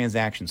those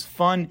transactions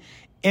fun,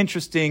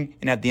 interesting,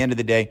 and at the end of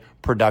the day,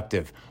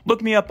 productive.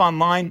 Look me up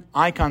online,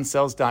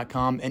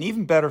 iconsells.com, and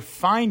even better,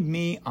 find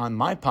me on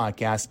my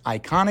podcast,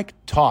 Iconic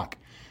Talk,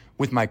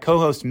 with my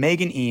co-host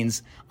Megan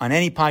Eanes. On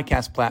any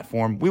podcast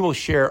platform, we will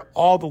share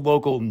all the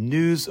local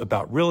news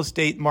about real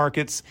estate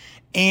markets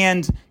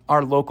and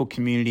our local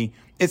community.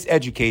 It's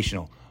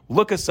educational.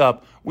 Look us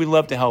up. We'd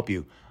love to help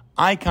you.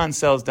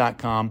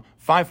 iconsells.com,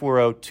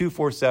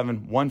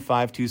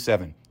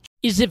 540-247-1527.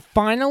 Is it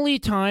finally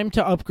time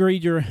to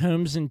upgrade your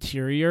home's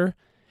interior?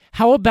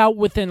 How about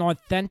with an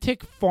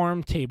authentic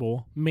farm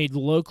table made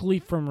locally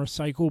from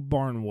recycled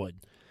barnwood?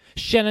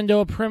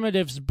 Shenandoah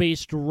Primitives,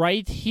 based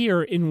right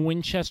here in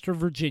Winchester,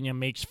 Virginia,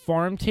 makes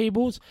farm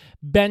tables,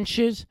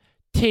 benches,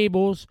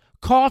 tables,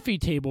 coffee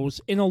tables,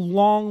 and a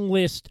long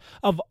list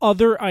of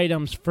other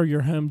items for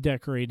your home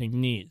decorating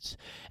needs.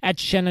 At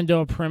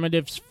Shenandoah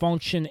Primitives,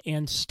 function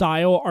and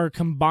style are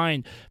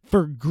combined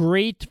for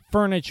great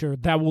furniture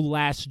that will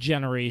last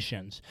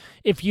generations.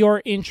 If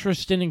you're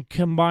interested in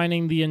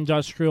combining the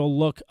industrial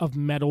look of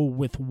metal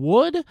with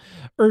wood,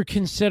 or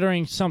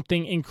considering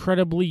something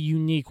incredibly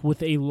unique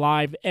with a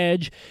live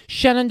edge,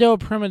 Shenandoah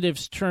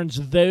Primitives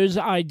turns those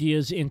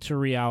ideas into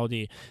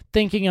reality.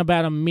 Thinking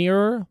about a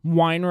mirror,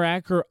 wine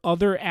rack, or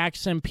other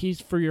accent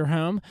piece for your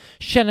home,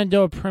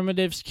 Shenandoah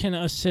Primitives can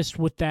assist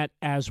with that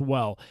as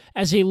well.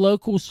 As a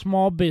local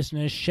small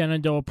business,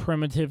 Shenandoah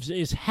Primitives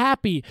is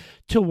happy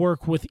to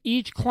work with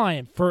each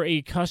client for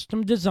a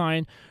custom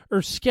design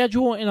or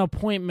schedule an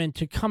appointment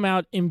to come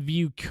out and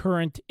view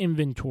current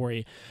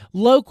inventory.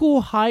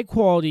 Local,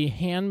 high-quality,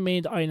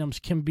 handmade items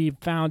can be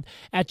found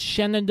at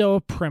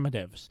Shenandoah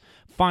Primitives.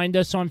 Find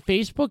us on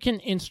Facebook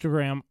and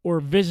Instagram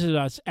or visit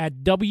us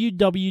at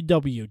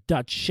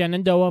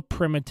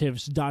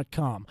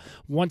www.shenandoahprimitives.com.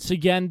 Once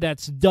again,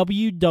 that's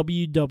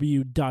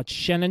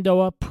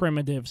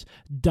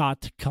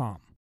www.shenandoahprimitives.com.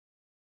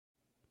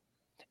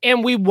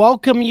 And we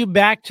welcome you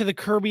back to the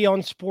Kirby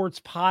on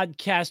Sports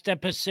podcast,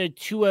 episode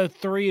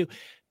 203.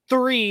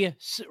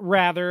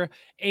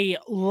 A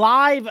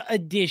live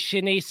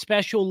edition, a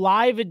special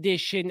live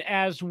edition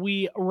as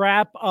we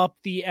wrap up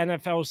the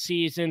NFL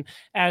season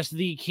as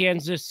the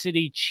Kansas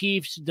City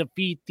Chiefs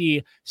defeat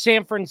the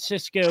San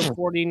Francisco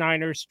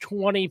 49ers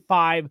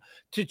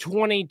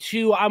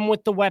 25-22. I'm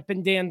with the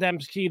weapon, Dan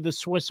Dembski, the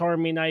Swiss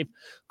Army knife,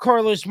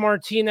 Carlos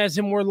Martinez,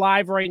 and we're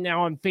live right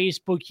now on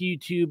Facebook,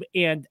 YouTube,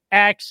 and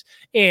X,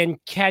 and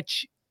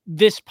catch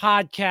this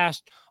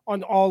podcast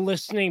on all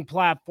listening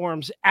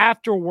platforms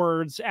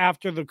afterwards,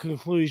 after the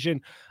conclusion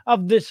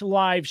of this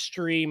live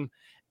stream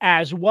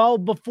as well.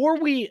 Before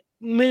we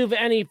move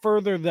any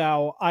further,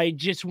 though, I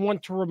just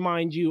want to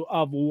remind you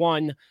of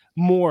one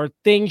more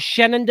thing.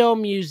 Shenandoah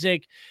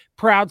Music,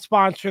 proud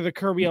sponsor of the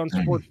Kirby on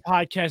Sports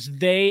podcast.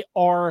 They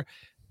are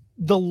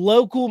the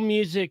local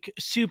music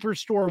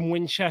superstore in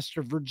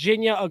Winchester,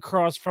 Virginia,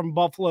 across from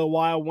Buffalo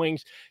Wild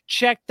Wings.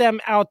 Check them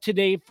out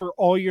today for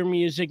all your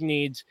music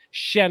needs,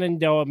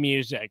 Shenandoah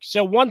Music.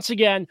 So once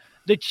again,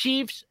 the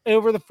Chiefs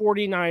over the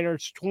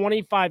 49ers,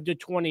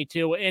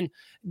 25-22. And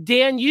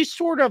Dan, you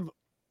sort of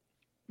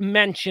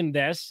mentioned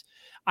this.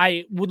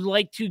 I would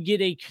like to get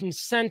a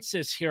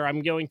consensus here.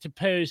 I'm going to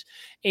pose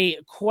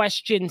a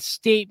question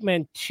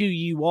statement to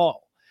you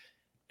all.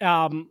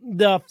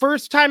 The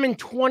first time in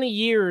 20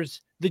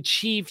 years, the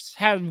Chiefs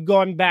have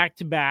gone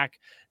back-to-back.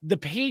 The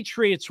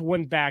Patriots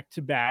went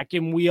back-to-back,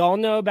 and we all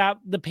know about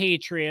the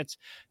Patriots,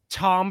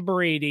 Tom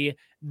Brady,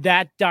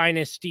 that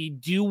dynasty.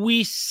 Do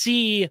we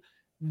see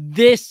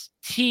this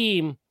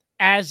team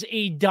as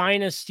a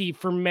dynasty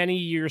for many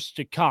years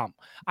to come?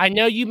 I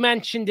know you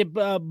mentioned it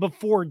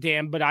before,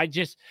 Dan, but I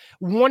just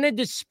wanted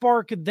to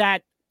spark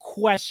that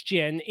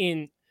question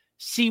and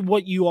see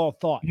what you all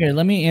thought. Here,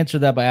 let me answer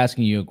that by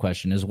asking you a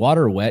question. Is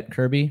water wet,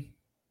 Kirby?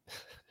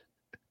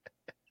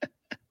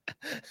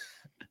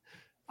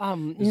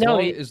 No.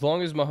 As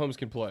long as Mahomes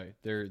can play,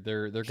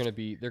 they're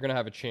gonna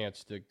have a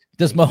chance to.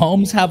 Does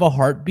Mahomes have a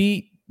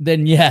heartbeat?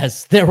 Then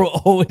yes, there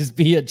will always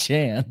be a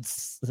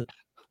chance.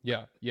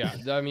 Yeah.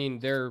 I mean,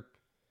 they're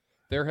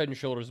head and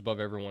shoulders above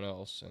everyone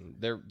else, and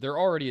they're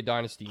already a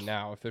dynasty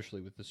now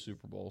officially with the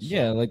Super Bowl. So,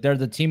 yeah, like they're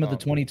the team of the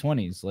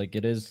 2020s. Like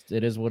it is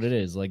what it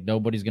is. Like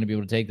nobody's gonna be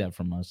able to take that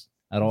from us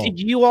at all. Did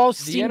you all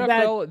see the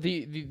NFL, that?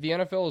 The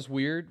NFL is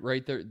weird,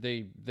 right?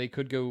 They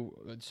could go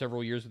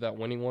several years without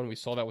winning one. We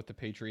saw that with the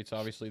Patriots.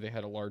 Obviously, they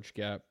had a large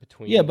gap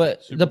between. Yeah,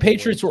 but Super the Bowl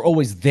Patriots were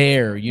always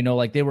there. You know,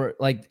 like they were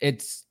like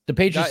it's the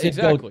Patriots.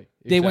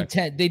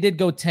 They did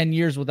go 10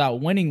 years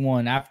without winning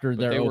one after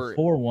their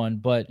 0-4 one,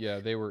 but yeah,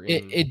 they were.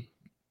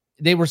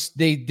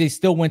 They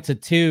still went to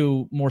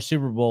 2 more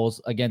Super Bowls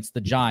against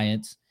the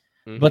Giants.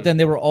 But then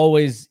they were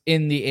always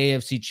in the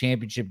AFC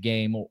Championship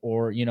game,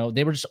 or you know,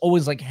 they were just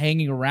always like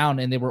hanging around,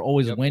 and they were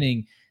always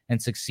winning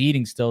and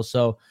succeeding still.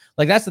 So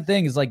like that's the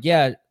thing is like,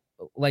 yeah,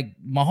 like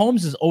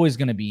Mahomes is always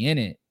going to be in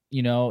it.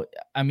 You know,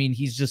 I mean,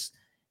 he's just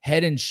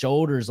head and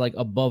shoulders like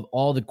above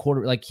all the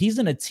quarter. Like he's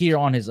in a tier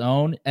on his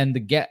own. And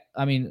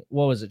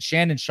what was it?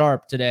 Shannon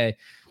Sharp today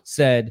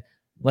said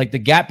like the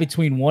gap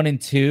between 1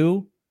 and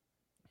 2,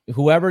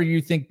 whoever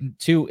you think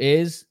 2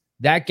 is,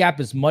 that gap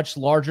is much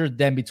larger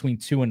than between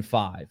 2 and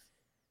 5.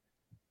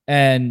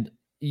 And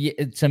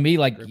to me,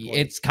 like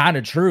it's kind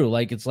of true.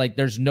 Like it's like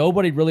there's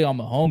nobody really on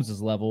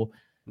Mahomes' level.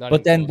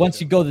 But then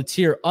once you go the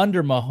tier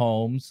under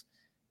Mahomes,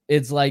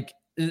 it's like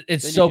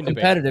it's so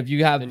competitive.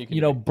 You have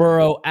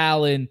Burrow,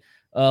 Allen,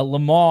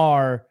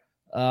 Lamar.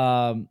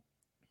 I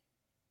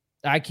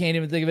can't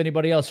even think of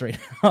anybody else right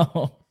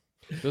now.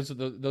 Those are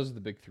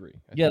the big 3.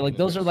 Yeah, like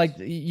those are like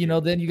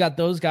then you got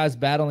those guys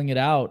battling it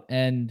out,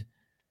 and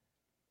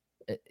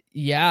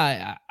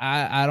yeah,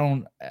 I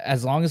don't.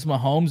 As long as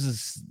Mahomes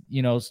is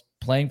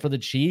playing for the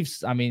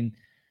Chiefs, I mean,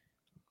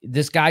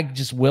 this guy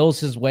just wills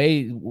his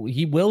way.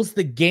 He wills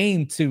the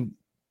game to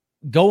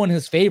go in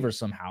his favor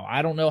somehow.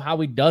 I don't know how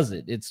he does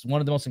it. It's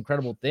one of the most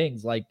incredible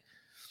things. Like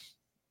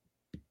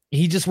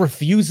he just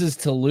refuses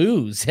to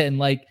lose. And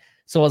like,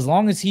 so as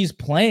long as he's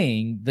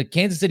playing, the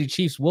Kansas City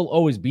Chiefs will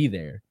always be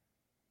there.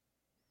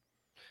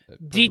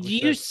 Did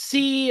you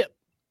see,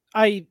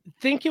 I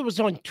think it was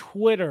on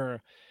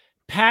Twitter,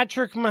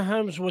 Patrick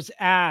Mahomes was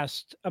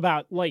asked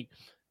about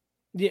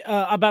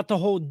about the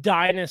whole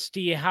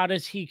dynasty. How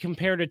does he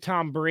compare to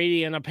Tom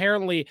Brady? And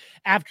apparently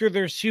after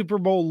their Super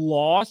Bowl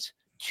loss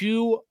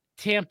to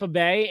Tampa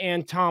Bay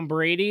and Tom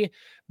Brady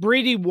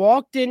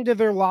walked into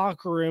their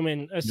locker room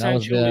and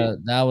essentially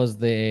that was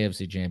the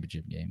AFC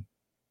Championship game.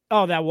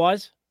 Oh, that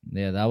was?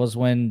 Yeah, that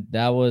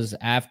was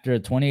after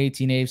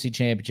 2018 AFC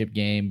Championship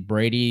game.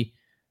 Brady,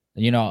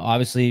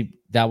 obviously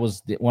that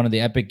was one of the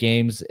epic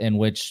games in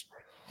which,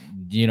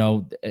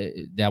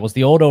 that was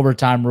the old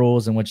overtime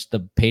rules in which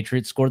the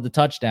Patriots scored the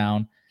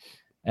touchdown,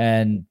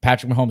 and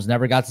Patrick Mahomes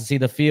never got to see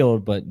the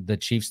field, but the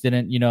Chiefs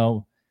didn't,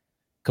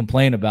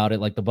 complain about it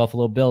like the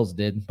Buffalo Bills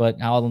did.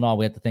 But all in all,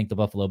 we have to thank the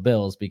Buffalo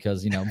Bills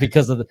because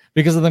because of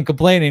them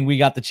complaining, we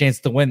got the chance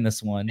to win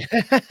this one.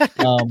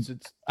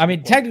 I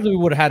mean, technically we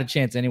would have had a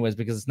chance anyways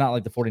because it's not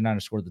like the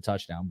 49ers scored the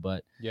touchdown,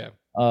 but yeah.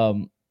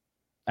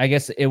 I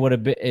guess it would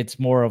have been. It's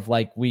more of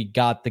like we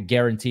got the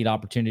guaranteed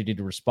opportunity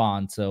to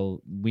respond,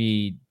 so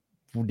we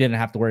didn't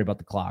have to worry about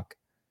the clock.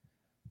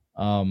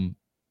 After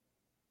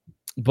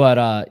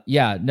the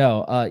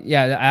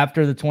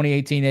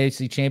 2018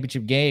 AFC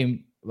Championship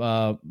game,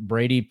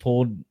 Brady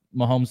pulled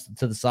Mahomes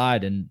to the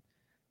side and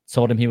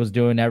told him he was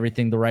doing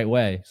everything the right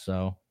way.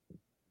 So,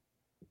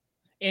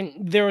 and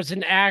there was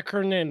an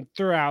acronym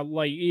throughout,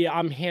 like,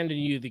 I'm handing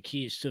you the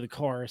keys to the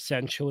car,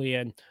 essentially,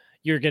 and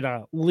you're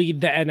gonna lead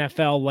the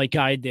NFL like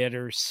I did,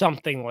 or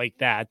something like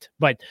that.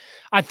 But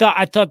I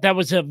thought that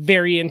was a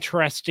very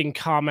interesting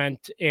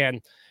comment,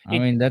 and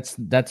it's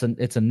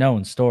a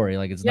known story.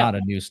 Like, it's not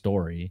a new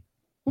story.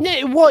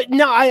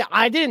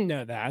 I didn't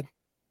know that.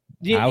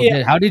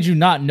 How did you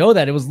not know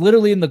that? It was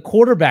literally in the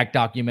quarterback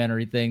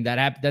documentary thing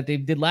that they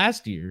did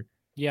last year.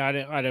 Yeah, I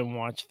didn't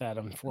watch that,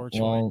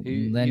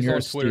 unfortunately. Well, he's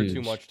on Twitter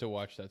too much to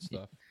watch that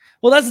stuff.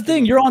 Well, that's the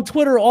thing. You're on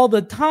Twitter all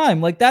the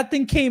time. Like, that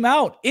thing came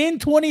out in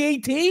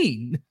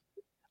 2018.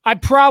 I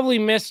probably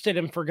missed it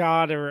and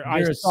forgot, or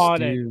I saw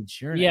it.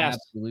 You're an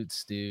absolute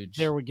stooge.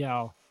 There we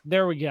go.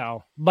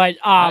 But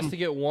has to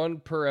get one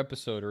per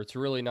episode, or it's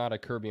really not a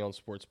Kirby on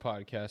Sports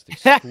podcast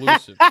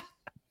exclusive.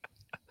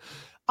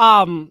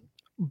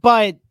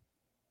 But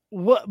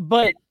what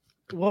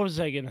was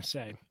I gonna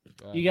say?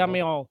 You got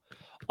me all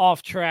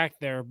off track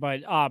there.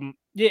 But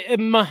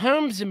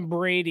Mahomes and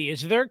Brady,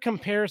 is there a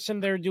comparison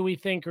there? Do we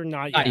think, or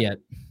not yet? Not yet.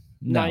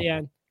 No. Not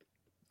yet.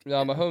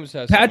 No, Mahomes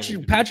has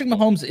Patrick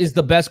Mahomes is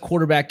the best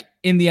quarterback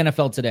in the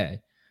NFL today.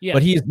 Yeah.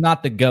 But he is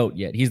not the GOAT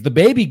yet. He's the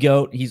baby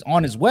GOAT. He's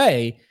on his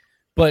way.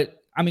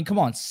 But I mean, come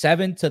on,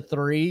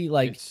 7-3.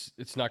 Like,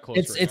 it's not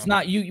close. It's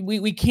not you.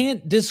 We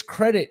can't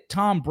discredit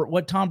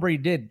what Tom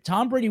Brady did.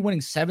 Tom Brady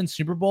winning 7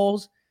 Super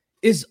Bowls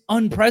is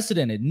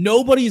unprecedented.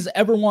 Nobody's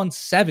ever won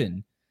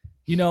 7.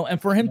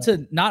 And for him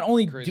to not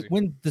only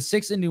win the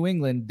 6 in New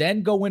England,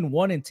 then go win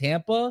 1 in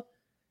Tampa,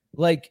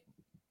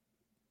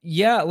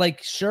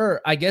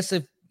 sure. I guess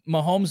if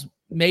Mahomes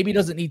maybe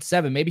doesn't need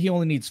 7, maybe he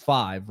only needs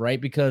 5,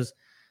 right? Because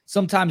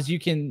sometimes you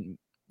can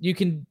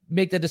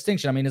make the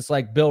distinction. I mean, it's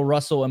like Bill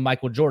Russell and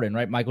Michael Jordan,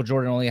 right? Michael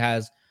Jordan only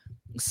has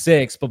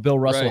 6, but Bill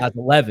Russell has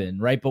 11,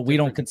 right? But we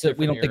don't think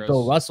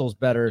Bill Russell's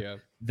better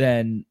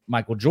than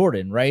Michael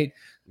Jordan, right?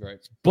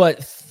 Right.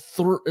 But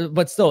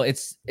still,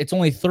 it's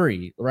only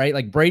 3, right?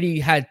 Like, Brady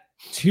had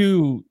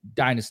 2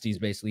 dynasties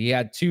basically. He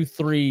had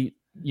 3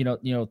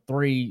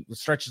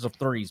 stretches of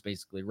 3s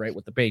basically, right,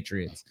 with the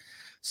Patriots.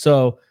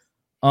 So,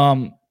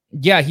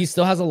 he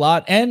still has a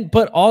lot,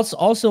 but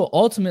also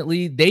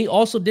ultimately they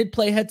also did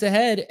play head to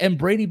head, and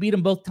Brady beat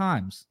him both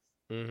times.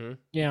 Mm-hmm.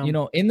 Yeah,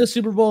 in the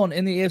Super Bowl and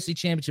in the AFC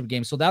Championship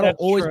game. So that'll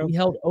always be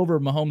held over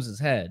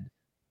Mahomes' head.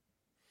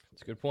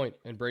 That's a good point.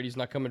 And Brady's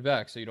not coming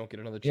back, so you don't get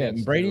another chance.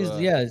 Yeah, Brady's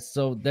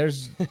so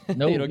there's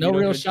no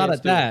real shot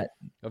at that.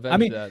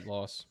 Avenge that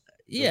loss.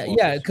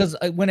 Yeah, because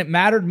when it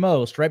mattered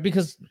most, right?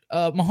 Because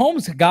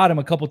Mahomes got him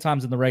a couple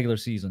times in the regular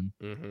season,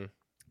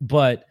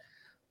 but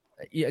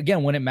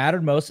again, when it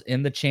mattered most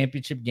in the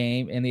championship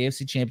game, in the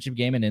AFC Championship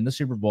game, and in the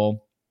Super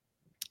Bowl.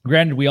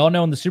 Granted, we all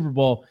know in the Super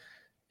Bowl,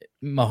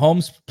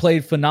 Mahomes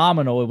played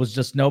phenomenal. It was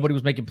just nobody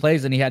was making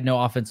plays, and he had no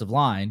offensive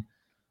line.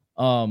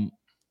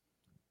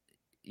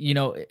 He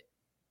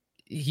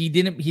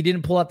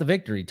didn't pull out the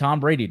victory.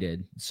 Tom Brady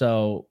did.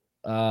 So,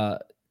 right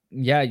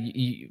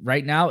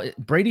now,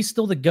 Brady's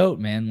still the GOAT,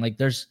 man. Like,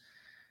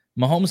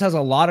 Mahomes has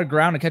a lot of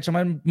ground to catch him.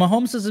 And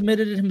Mahomes has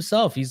admitted it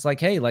himself. He's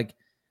like, hey,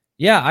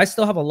 I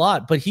still have a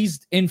lot, but he's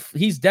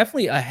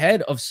definitely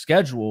ahead of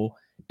schedule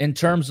in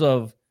terms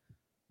of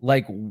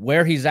like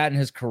where he's at in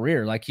his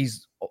career. Like,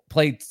 he's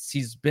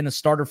been a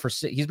starter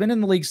he's been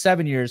in the league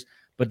 7 years,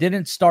 but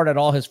didn't start at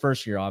all his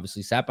first year,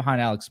 obviously. Sat behind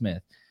Alex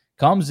Smith.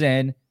 Comes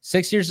in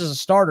 6 years as a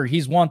starter.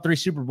 He's won 3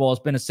 Super Bowls,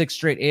 been to 6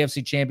 straight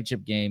AFC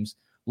Championship games,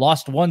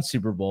 lost 1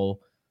 Super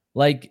Bowl.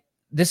 Like,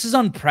 this is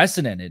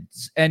unprecedented.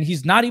 And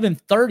he's not even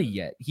 30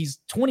 yet. He's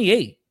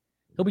 28.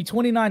 He'll be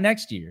 29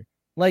 next year.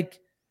 Like,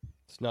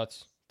 it's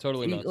nuts.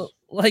 Totally nuts.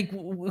 Like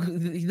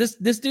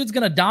this dude's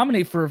gonna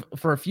dominate for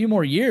a few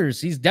more years.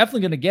 He's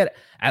definitely gonna get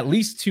at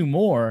least 2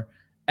 more.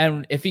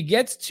 And if he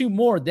gets 2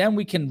 more, then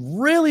we can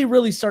really,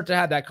 really start to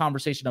have that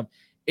conversation of,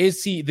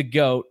 is he the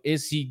GOAT?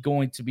 Is he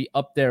going to be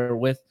up there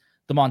with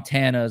the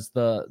Montanas,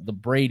 the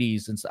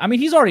Bradys? And I mean,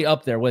 he's already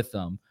up there with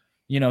them.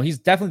 You know, he's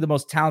definitely the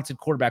most talented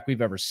quarterback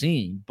we've ever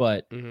seen.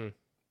 But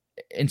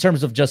in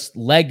terms of just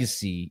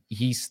legacy,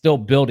 he's still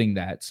building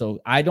that. So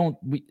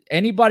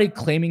anybody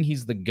claiming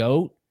he's the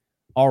GOAT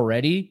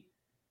already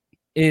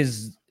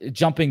is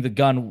jumping the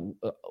gun,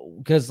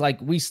 because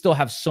like we still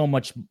have so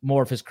much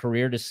more of his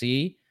career to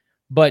see.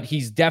 But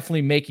he's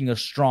definitely making a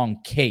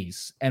strong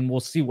case, and we'll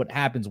see what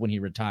happens when he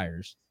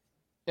retires.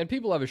 And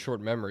people have a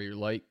short memory.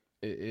 Like,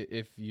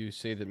 if you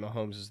say that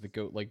Mahomes is the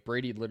GOAT, like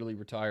Brady literally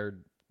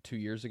retired 2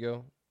 years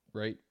ago,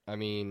 right? I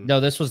mean, no,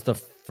 this was the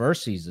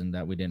first season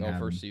that we didn't have.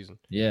 First season.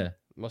 Yeah.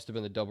 Must have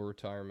been the double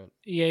retirement.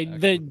 Yeah, actually.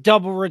 The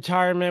double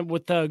retirement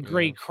with the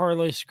great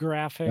Carlos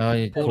graphic. Oh,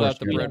 yeah, Pulled out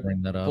the Brett.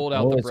 bring that up. Pulled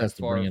out Always the has Brett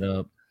to bring it Favre.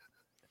 up.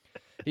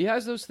 He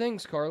has those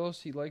things, Carlos.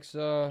 He likes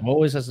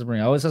Always has to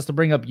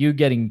bring up you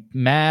getting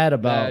mad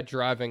about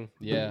driving.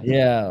 Yeah.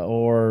 Yeah,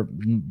 or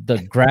the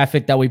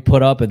graphic that we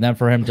put up, and then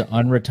for him to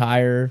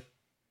unretire.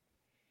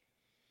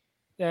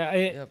 Yeah,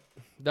 Yep.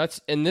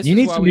 This You is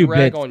need why some we new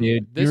rag bits, on you.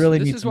 dude. You really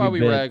this need is some why new we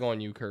bits. rag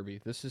on you, Kirby.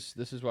 This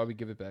is why we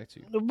give it back to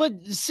you.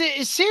 But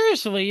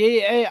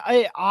seriously,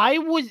 I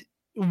was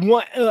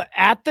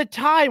at the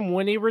time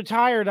when he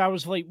retired, I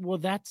was like, well,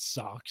 that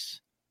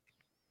sucks.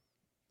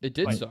 It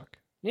did suck.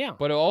 Yeah.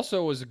 But it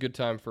also was a good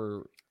time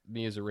for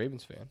me as a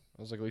Ravens fan.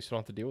 I was like, at least I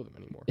don't have to deal with him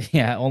anymore.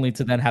 Yeah, only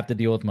to then have to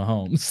deal with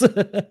Mahomes.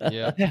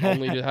 Yeah,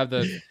 only to have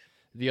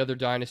the other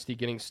dynasty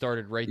getting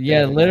started right there.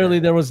 Yeah, literally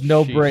there was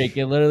no Sheesh. break.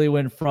 It literally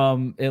went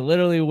from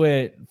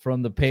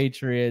the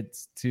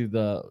Patriots to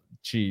the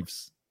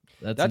Chiefs.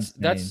 That's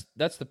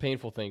the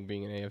painful thing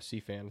being an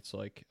AFC fan. It's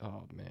like,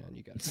 oh man,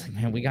 you got. It's like,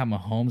 man, we got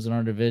Mahomes in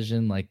our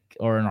division,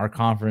 or in our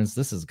conference.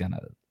 This is gonna,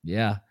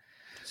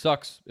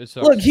 sucks. It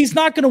sucks. Look, he's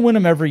not gonna win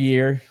them every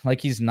year. Like,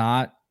 he's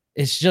not.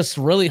 It's just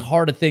really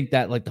hard to think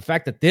that, like, the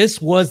fact that this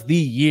was the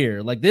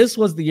year,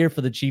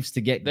 for the Chiefs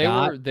to get. They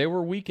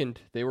were weakened.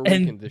 They were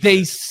and weakened this they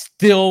year.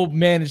 still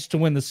managed to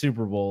win the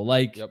Super Bowl.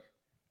 Like, Yep.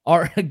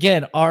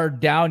 our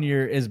down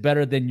year is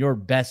better than your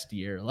best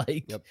year.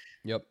 Like,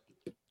 Yep.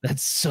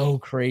 That's so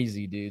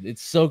crazy, dude.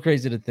 It's so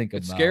crazy to think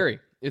about. It's scary.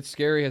 It's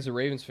scary as a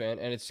Ravens fan,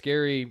 and it's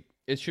scary.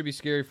 It should be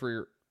scary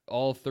for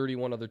all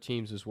 31 other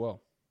teams as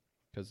well,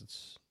 because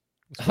it's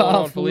going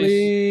on,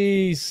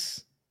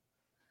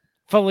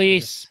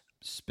 Felice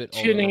spit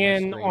tuning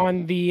in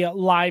on the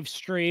live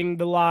stream,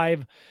 the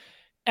live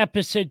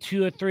episode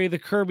 203 of the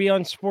Kirby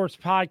on Sports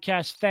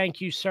podcast.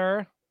 Thank you,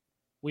 sir.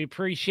 We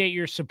appreciate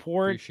your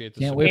support.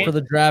 Can't wait for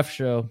the draft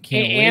show.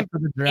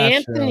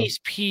 Anthony's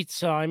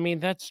Pizza. I mean,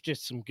 that's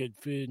just some good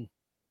food.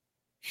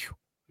 Whew,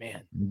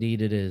 man.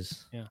 Indeed, it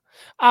is. Yeah.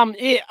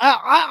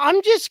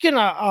 I'm just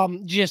gonna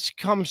just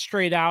come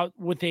straight out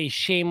with a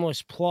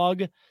shameless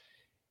plug.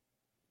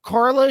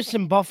 Carlos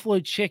and buffalo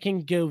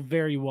chicken go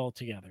very well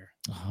together.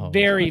 Oh,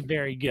 very,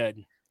 very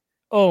good.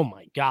 Oh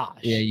my gosh.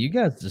 Yeah, you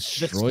guys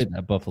destroyed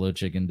that buffalo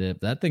chicken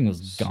dip. That thing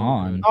was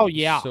gone. Oh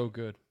yeah. So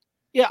good.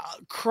 Yeah,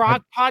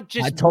 Crock Pot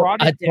just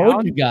brought it down.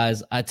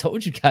 I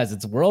told you guys,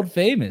 it's world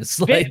famous.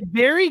 Like,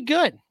 very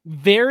good,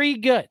 very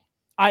good.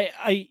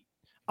 I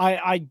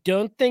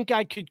don't think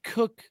I could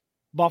cook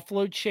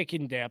buffalo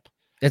chicken dip.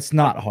 It's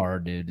not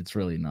hard, dude. It's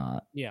really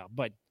not. Yeah,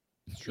 but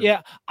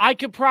yeah, I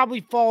could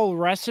probably follow a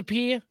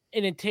recipe,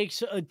 and it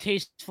tastes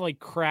like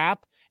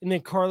crap. And then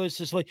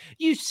Carlos is like,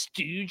 "You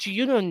stooge,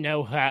 you don't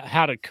know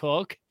how to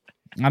cook."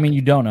 I mean,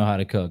 you don't know how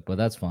to cook, but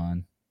that's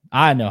fine.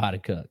 I know how to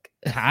cook.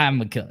 I'm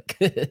a cook.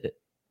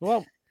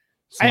 Well,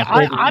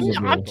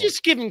 I'm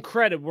just giving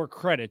credit where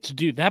credit's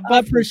due. I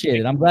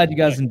appreciate it. I'm glad you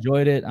guys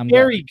enjoyed it. I'm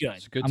very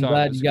good. I'm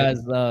glad you guys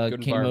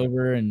came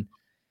over and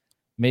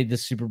made the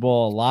Super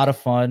Bowl a lot of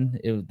fun.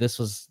 This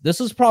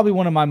was probably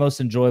one of my most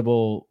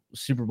enjoyable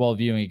Super Bowl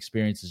viewing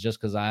experiences, just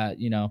because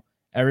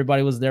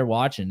everybody was there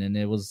watching, and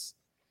it was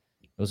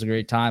a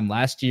great time.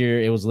 Last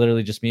year, it was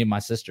literally just me and my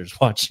sisters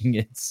watching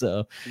it.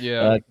 So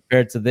yeah,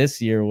 compared to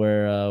this year,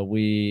 where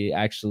we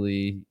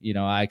actually,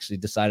 I actually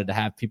decided to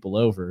have people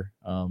over,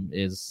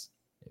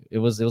 it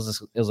was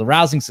a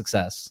rousing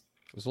success.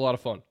 It was a lot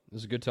of fun. It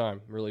was a good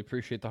time. Really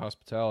appreciate the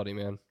hospitality,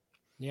 man.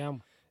 Yeah,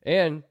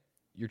 and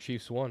your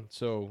Chiefs won,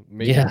 so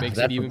makes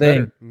it even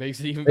better. Makes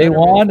it even better. They man.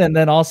 won, and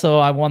then also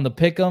I won the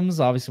pick'ems.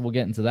 Obviously, we'll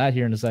get into that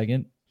here in a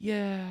second.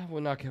 Yeah,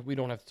 we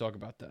don't have to talk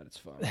about that. It's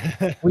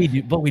fine. we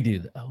do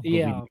though.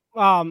 Yeah.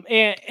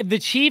 And the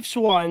Chiefs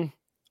won.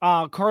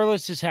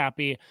 Carlos is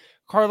happy.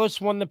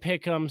 Carlos won the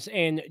pick'ems,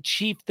 and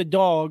Chief the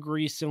dog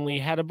recently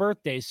had a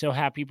birthday. So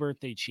happy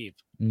birthday, Chief.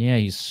 Yeah,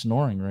 he's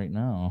snoring right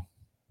now.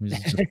 He's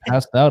just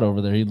passed out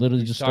over there. He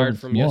literally just tired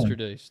from snoring.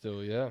 yesterday.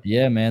 Still, yeah.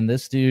 Yeah, man.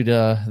 This dude.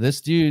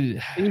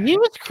 He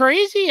was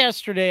crazy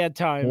yesterday at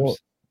times.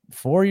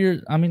 4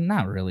 years. I mean,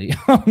 not really.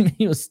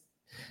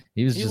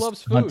 He just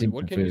loves food. hunting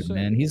What for can you food, say?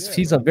 man.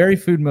 He's a very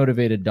food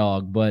motivated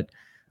dog, but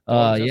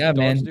That's Yeah, what dogs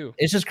man. do.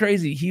 It's just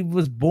crazy. He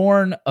was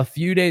born a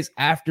few days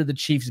after the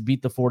Chiefs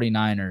beat the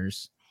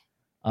 49ers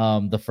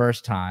the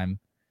first time.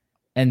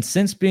 And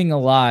since being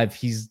alive,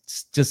 he's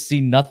just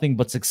seen nothing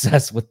but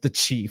success with the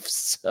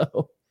Chiefs.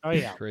 So Oh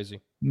yeah.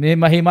 Crazy. he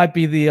might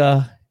be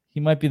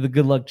the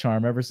good luck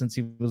charm ever since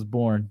he was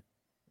born.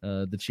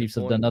 The Chiefs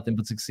have done nothing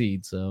but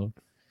succeed. So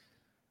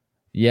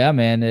yeah,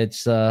 man,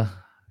 it's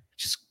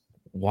just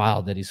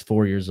wild that he's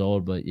 4 years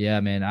old. But yeah,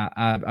 man,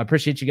 I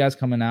appreciate you guys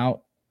coming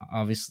out.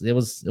 Obviously, it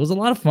was a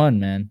lot of fun,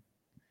 man.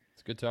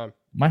 It's a good time.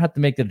 Might have to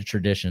make it a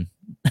tradition.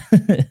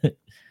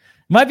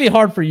 Might be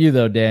hard for you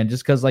though, Dan,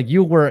 just because like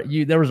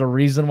there was a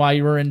reason why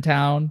you were in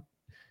town.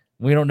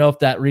 We don't know if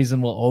that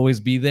reason will always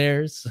be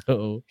there.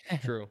 So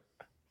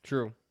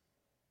True.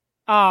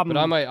 But But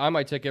I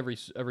might take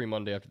every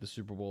Monday after the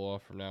Super Bowl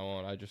off from now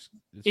on.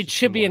 it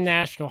should be a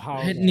national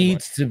holiday. it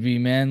needs to be,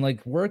 man.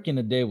 Like working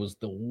a day was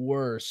the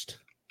worst.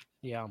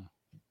 Yeah.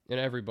 And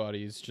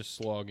everybody's just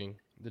slogging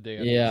the day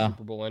after Yeah. the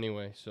Super Bowl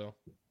anyway. So,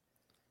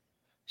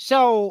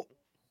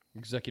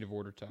 Executive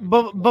order time.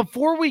 but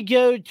before we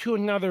go to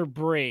another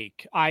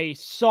break, I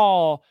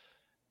saw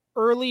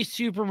early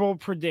Super Bowl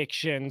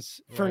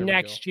predictions for There we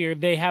next year.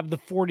 They have the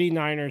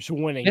 49ers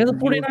winning. Yeah, the Do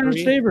you 49ers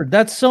agree? favored.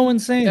 That's so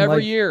insane. every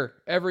Like, year.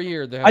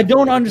 They have I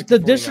don't pick understand the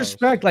 49ers.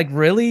 disrespect. Like,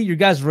 really? You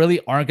guys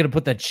really aren't going to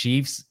put the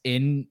Chiefs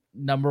in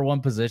number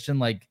one position?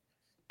 Like,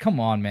 come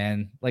on,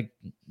 man. Like,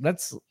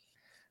 let's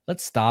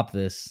stop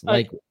this.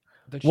 Like,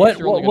 The Chiefs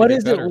are only what gonna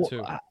is get it?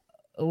 better, too.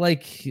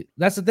 Like,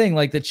 that's the thing.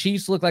 Like, the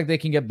Chiefs look like they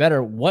can get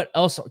better. What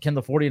else can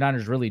the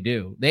 49ers really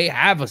do? They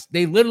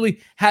literally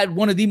had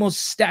one of the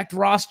most stacked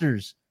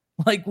rosters.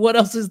 Like, what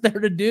else is there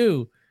to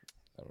do?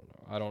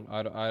 I don't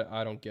know.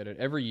 I don't get it.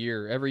 Every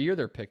year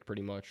they're picked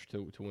pretty much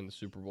to win the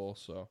Super Bowl.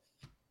 So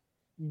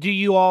Do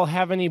you all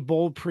have any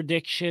bold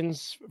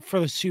predictions for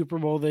the Super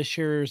Bowl this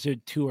year, or is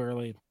it too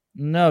early?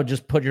 No,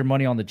 just put your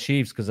money on the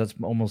Chiefs because that's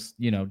almost,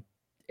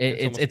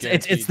 it's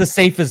guaranteed. the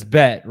safest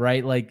bet,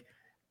 right? Like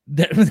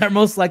they're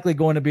most likely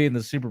going to be in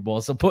the Super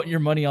Bowl. So put your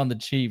money on the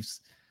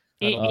Chiefs.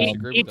 I don't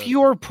disagree with If that.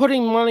 you're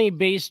putting money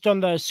based on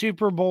the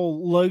Super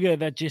Bowl logo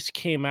that just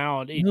came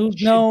out,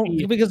 No,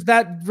 because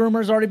that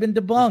rumor's already been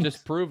It was debunked.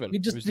 disproven. You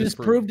It just was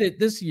disproved it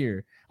this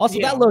year. Also,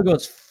 Yeah. that logo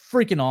is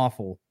freaking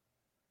awful.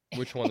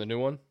 Which one? The new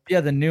one?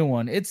 Yeah, the new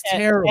one. It's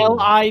terrible.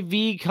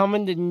 LIV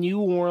coming to New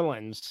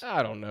Orleans.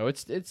 I don't know.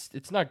 It's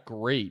not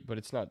great, but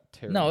it's not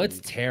terrible. No, it's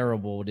either.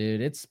 terrible,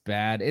 dude. It's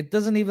bad. It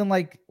doesn't even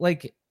like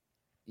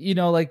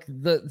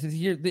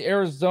the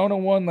Arizona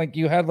one. Like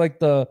you had like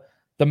the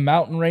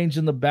mountain range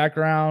in the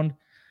background.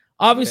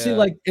 Obviously, Yeah.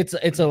 like it's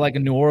a like a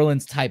New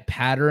Orleans type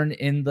pattern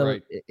in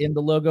the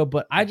logo.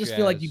 But I just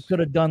feel like you Jazz. could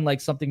have done like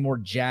something more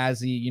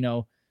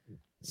jazzy.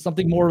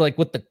 Something more like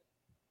with the.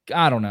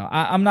 I don't know.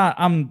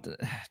 I'm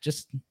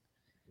just.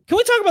 Can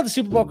we talk about the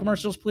Super Bowl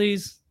commercials,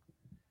 please?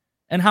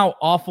 And how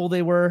awful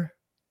they were.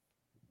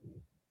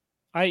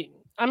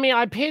 I mean,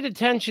 I paid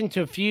attention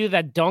to a few.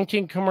 That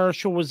Dunkin'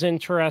 commercial was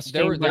interesting.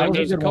 There but I was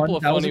mean, a couple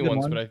of That was a funny good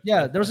ones, one. but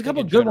yeah, there was a I think couple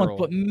in of good ones. general-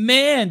 But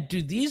man,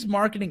 dude, these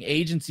marketing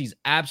agencies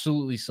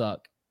absolutely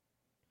suck.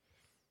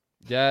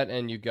 That,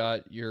 and you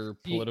got your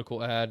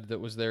political ad that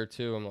was there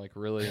too. I'm like,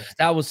 really?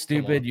 That was on.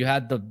 stupid. You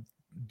had the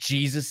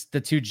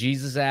two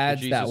Jesus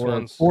ads that Jesus were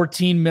ones.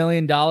 $14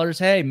 million.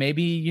 Hey,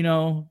 maybe,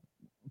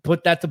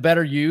 put that to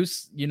better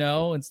use,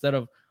 instead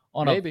of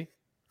on Maybe. a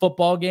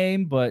football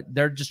game, but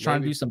they're just trying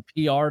to Maybe. do some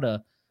PR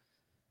to,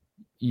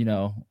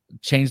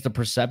 change the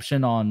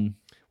perception on.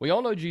 We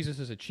all know Jesus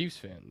is a Chiefs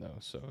fan, though,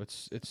 so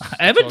it's all good.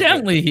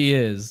 Evidently he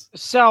is.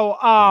 So,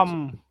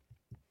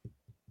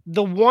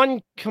 the one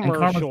And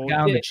commercial, Karma's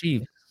down the the,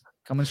 Chiefs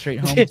coming straight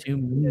home to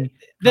me.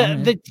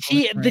 the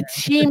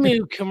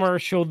Temu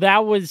commercial,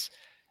 that was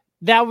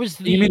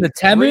the You mean the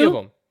Three of Temu?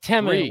 them.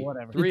 Temu, Three.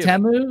 whatever. Three The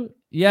of them. Temu?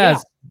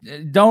 Yes.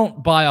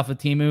 Don't buy off of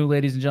Temu,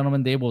 ladies and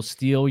gentlemen. They will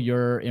steal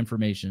your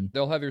information.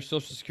 They'll have your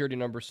social security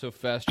number so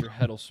fast your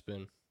head will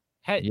spin.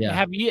 Yeah.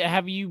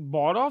 Have you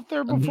bought off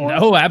there before?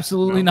 No,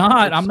 absolutely No.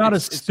 not. It's- I'm not a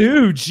it's-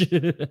 stooge.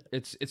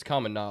 It's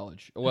common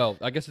knowledge. Well,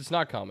 I guess it's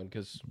not common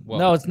because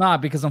No, it's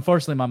not because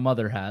unfortunately my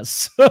mother has.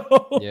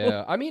 So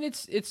yeah. I mean,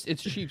 it's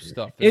cheap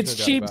stuff. There's it's no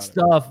doubt cheap about it.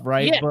 stuff,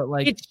 right? Yeah, But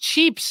like it's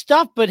cheap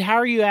stuff, but how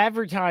are you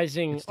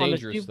advertising It's on the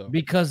dangerous Super though.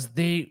 because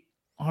they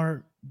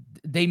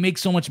make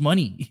so much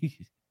money.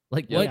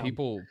 Like Yeah,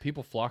 what?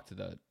 people flock to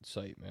that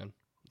site, man.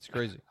 It's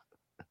crazy.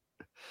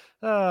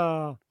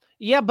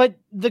 Yeah, but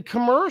the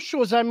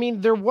commercials, I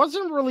mean, there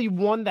wasn't really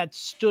one that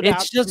stood out.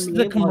 It's to just me,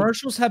 the like-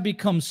 commercials have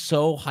become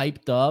so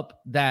hyped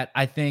up that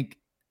I think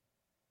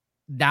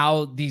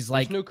now these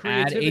like There's no ad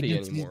creativity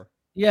agencies, anymore.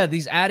 yeah,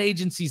 these ad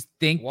agencies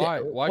think Why?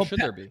 that, Why well, should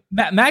there be?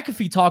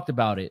 McAfee talked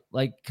about it,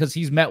 like because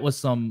he's met with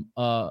some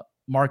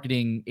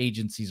marketing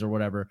agencies or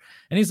whatever,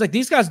 and he's like,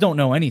 these guys don't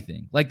know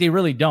anything. Like they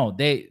really don't.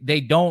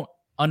 They don't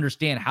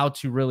understand how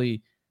to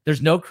really.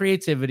 There's no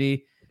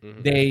creativity.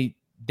 Mhm.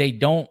 They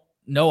don't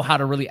know how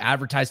to really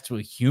advertise to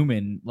a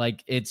human.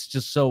 Like it's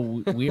just so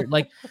weird.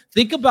 Like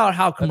think about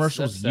how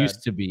commercials sad.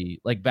 used to be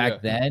like back Yeah.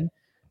 then,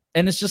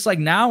 and it's just like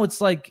now it's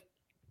like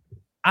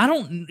I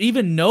don't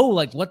even know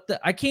like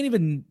I can't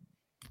even.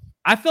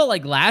 I felt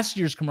like last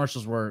year's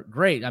commercials were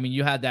great. I mean,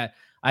 you had that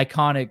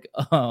iconic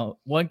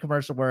one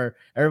commercial where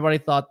everybody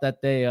thought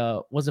that they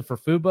was it for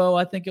Fubo?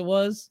 I think it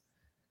was.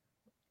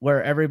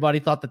 Where everybody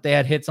thought that they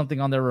had hit something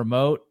on their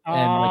remote.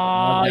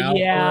 And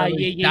yeah.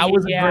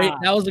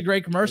 That was a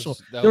great commercial.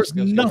 There's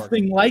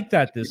nothing like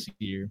that this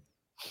year.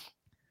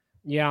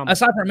 Yeah.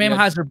 Aside from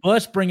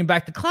Anheuser-Busch bringing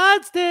back the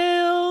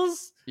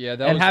Clydesdales. Yeah,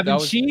 that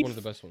was Chief, one of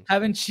the best ones.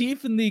 Having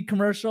Chief in the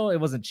commercial. It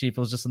wasn't Chief. It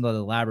was just another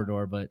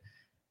Labrador. But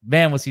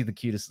man, was he the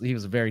cutest. He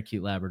was a very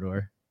cute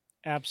Labrador.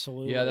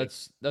 Absolutely. Yeah,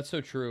 that's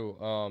so true.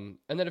 And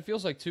then it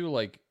feels like too,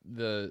 like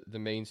the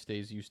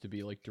mainstays used to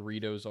be like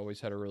Doritos always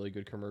had a really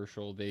good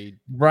commercial. They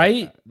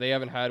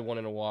haven't had one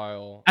in a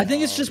while. I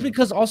think it's just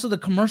because also the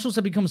commercials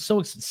have become so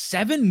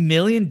 $7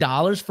 million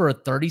for a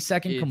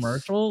 30-second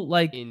commercial.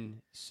 Like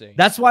insane.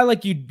 That's why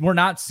we're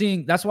not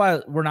seeing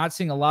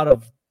a lot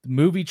of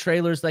movie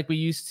trailers like we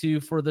used to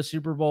for the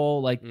Super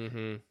Bowl. Like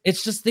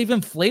it's just they've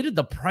inflated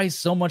the price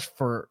so much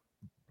for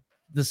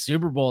the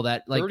Super Bowl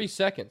that like 30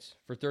 seconds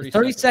for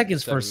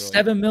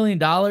 $7 million.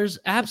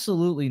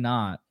 Absolutely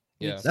not.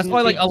 Yeah. That's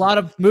why like a lot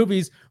of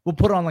movies will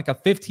put on like a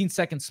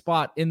 15-second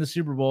spot in the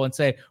Super Bowl and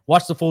say,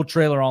 watch the full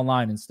trailer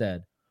online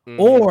instead.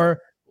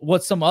 Or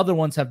what some other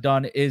ones have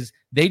done is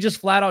they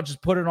just flat out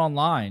just put it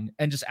online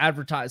and just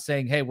advertise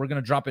saying, hey, we're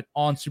going to drop it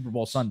on Super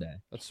Bowl Sunday.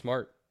 That's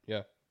smart.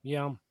 Yeah.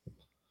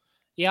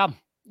 Yeah.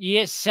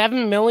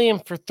 7 million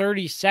for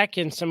 30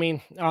 seconds. I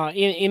mean,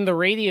 in the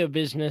radio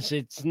business,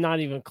 it's not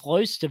even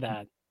close to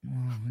that.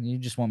 You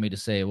just want me to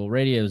say, well,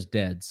 radio's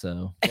dead.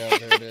 So yeah,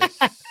 there it is.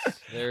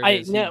 There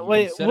it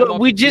is.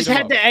 We just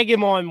had to egg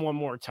him on one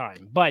more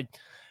time. But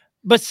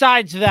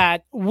besides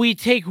that, we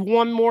take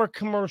one more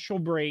commercial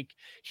break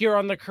here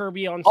on the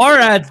Kirby on. Our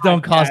ads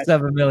don't cost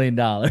 $7 million.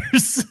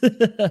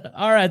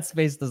 Our ad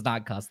space does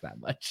not cost that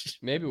much.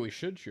 Maybe we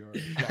should sure.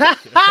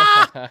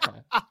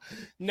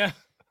 No,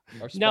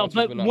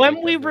 but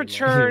when we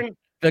return,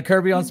 the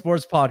Kirby on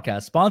Sports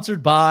podcast,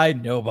 sponsored by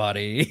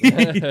nobody,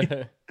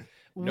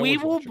 we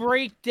will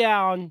break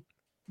down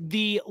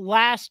the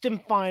last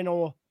and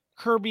final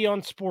Kirby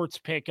on Sports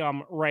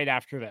pick'em right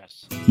after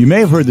this. You may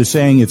have heard the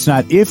saying, it's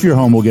not if your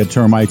home will get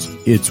termites,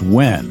 it's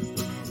when.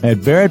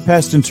 At Barrett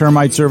Pest and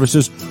Termite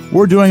Services,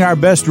 we're doing our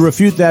best to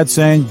refute that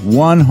saying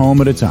one home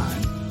at a time.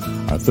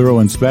 Our thorough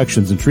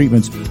inspections and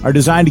treatments are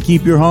designed to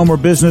keep your home or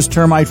business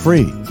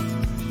termite-free.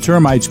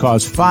 Termites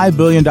cause $5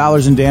 billion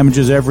in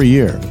damages every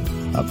year.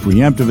 A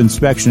preemptive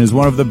inspection is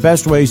one of the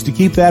best ways to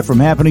keep that from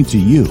happening to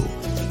you.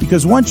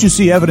 Because once you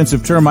see evidence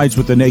of termites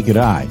with the naked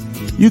eye,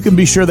 you can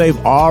be sure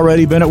they've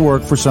already been at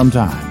work for some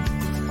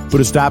time. Put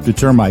a stop to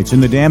termites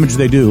and the damage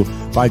they do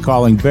by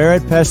calling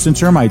Barrett Pest and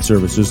Termite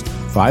Services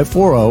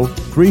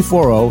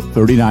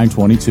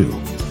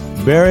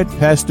 540-340-3922. Barrett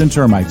Pest and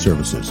Termite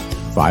Services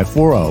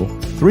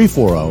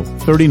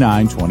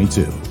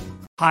 540-340-3922.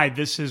 Hi,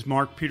 this is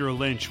Mark Peter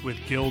Lynch with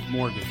Guild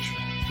Mortgage.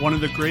 One of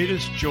the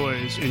greatest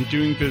joys in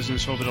doing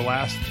business over the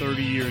last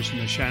 30 years in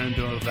the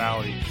Shenandoah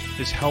Valley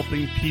is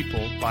helping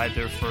people buy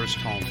their first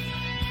home.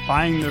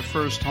 Buying their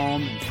first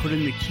home and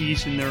putting the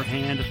keys in their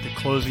hand at the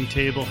closing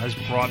table has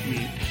brought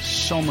me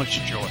so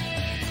much joy.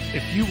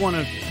 If you want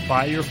to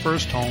buy your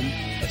first home,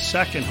 a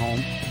second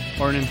home,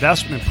 or an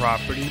investment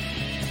property,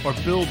 or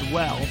build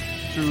wealth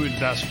through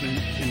investment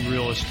in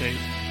real estate,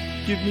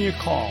 give me a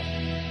call.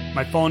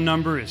 My phone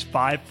number is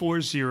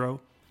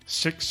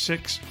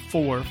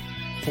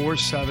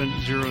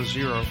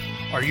 540-664-4700,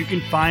 or you can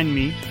find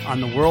me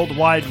on the World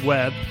Wide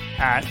Web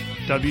at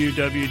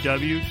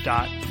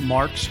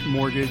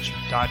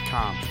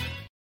www.marksmortgage.com.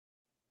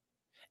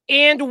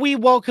 And we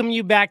welcome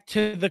you back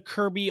to the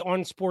Kirby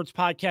on Sports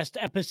podcast,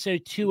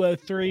 episode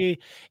 203,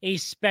 a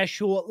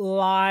special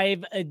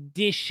live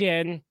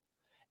edition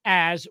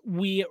as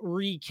we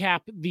recap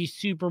the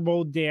Super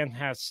Bowl. Dan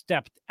has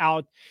stepped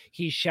out.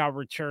 He shall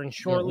return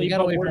shortly. We got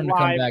to wait for him to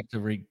come back to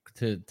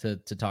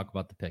talk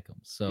about the pick'em.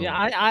 So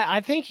yeah, I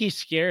think he's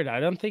scared. I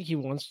don't think he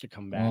wants to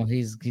come back. Well,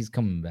 he's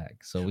coming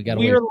back. So we got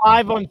to. We are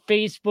live on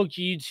Facebook,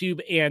 YouTube,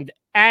 and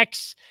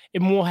X,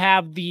 and we'll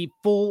have the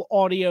full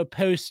audio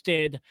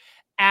posted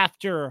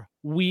after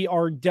we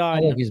are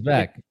done. Oh, he's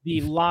back. The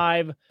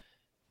live.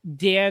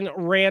 Dan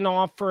ran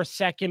off for a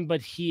second,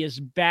 but he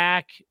is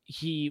back.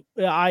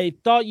 I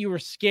thought you were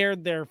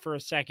scared there for a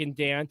second,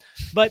 Dan.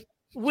 But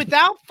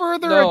without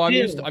further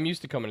ado, I'm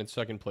used to coming in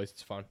second place.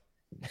 It's fine.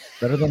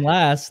 Better than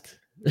last.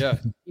 Yeah.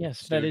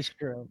 Yes, that is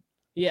true.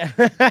 Yeah.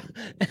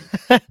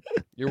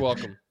 You're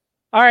welcome.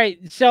 All right.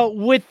 So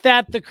with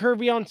that, the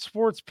Kirby on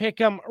Sports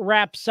Pick'em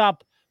wraps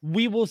up.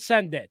 We will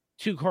send it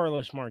to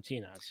Carlos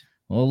Martinez.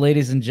 Well,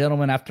 ladies and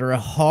gentlemen, after a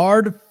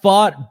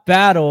hard-fought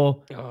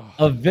battle,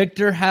 a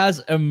victor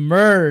has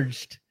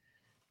emerged.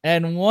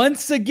 And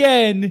once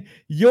again,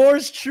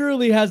 yours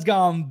truly has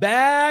gone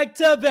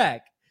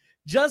back-to-back.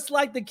 Just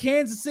like the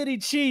Kansas City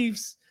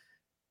Chiefs,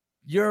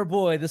 your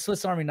boy, the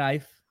Swiss Army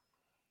knife,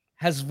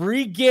 has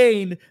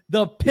regained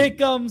the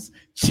Pick'ems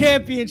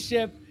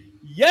championship.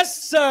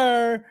 Yes,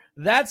 sir.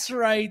 That's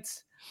right.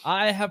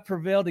 I have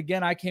prevailed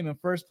again. I came in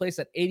first place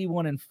at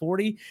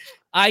 81-40.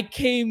 I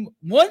came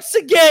once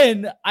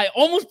again. I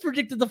almost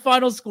predicted the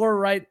final score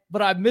right,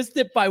 but I missed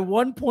it by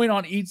 1 point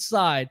on each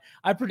side.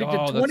 I predicted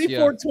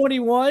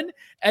 24-21,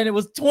 and it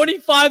was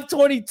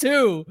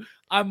 25-22.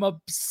 I'm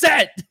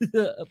upset,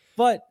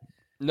 but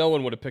no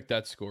one would have picked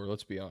that score.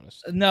 Let's be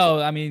honest. No,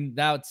 I mean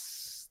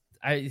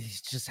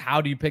it's just how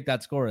do you pick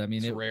that score? I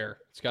mean, it's rare.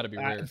 It's got to be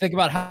rare. Think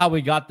about how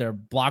we got there.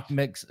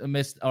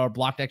 Missed or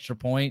blocked extra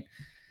point.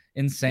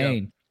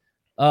 Insane.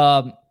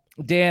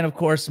 Dan, of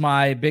course,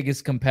 my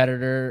biggest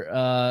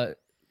competitor,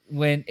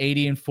 went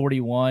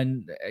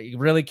 80-41. It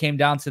really came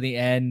down to the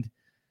end.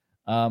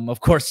 Of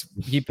course,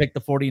 he picked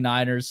the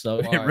 49ers, so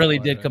it really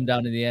did come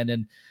down to the end.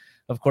 And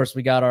of course,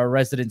 we got our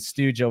resident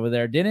stooge over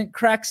there. Didn't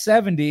crack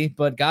 70,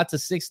 but got to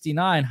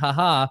 69.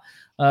 Haha.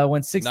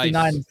 Went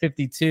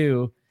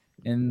 69-52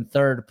 in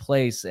third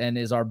place and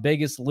is our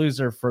biggest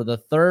loser for the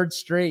third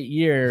straight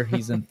year.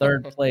 He's in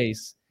third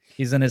place.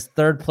 He's in his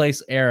third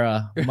place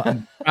era.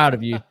 I'm proud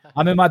of you.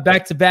 I'm in my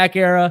back-to-back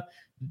era.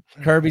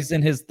 Kirby's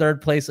in his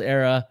third place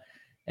era.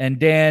 And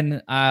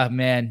Dan,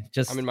 man,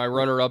 just I'm in my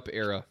runner-up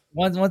era.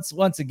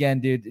 Once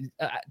again, dude,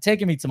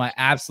 taking me to my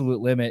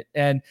absolute limit.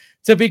 And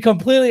to be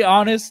completely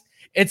honest,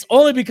 it's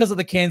only because of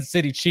the Kansas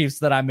City Chiefs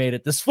that I made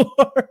it this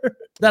far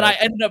that I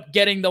ended up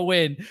getting the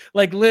win.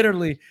 Like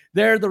literally,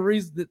 they're the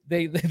reason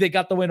that they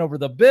got the win over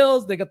the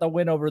Bills. They got the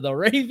win over the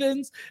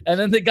Ravens, and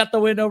then they got the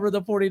win over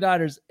the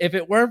 49ers. If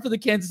it weren't for the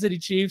Kansas City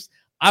Chiefs,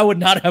 I would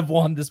not have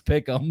won this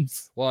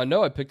pick'ems. Well, I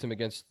know I picked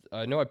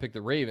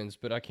the Ravens,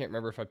 but I can't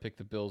remember if I picked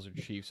the Bills or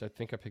Chiefs. I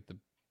think I picked the Bills.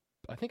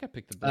 I think I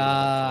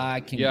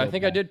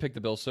did pick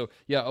the Bills. So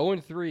yeah,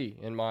 0-3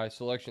 in my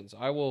selections.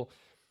 I will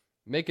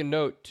make a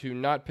note to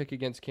not pick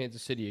against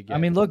Kansas City again. I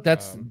mean, look,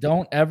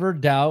 don't ever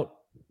doubt.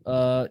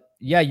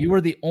 You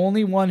were the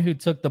only one who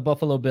took the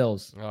Buffalo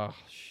Bills. Oh,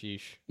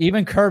 sheesh.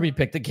 Even Kirby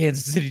picked the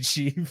Kansas City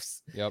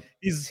Chiefs. Yep.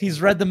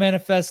 He's read the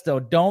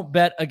manifesto. Don't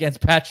bet against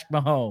Patrick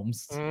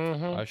Mahomes.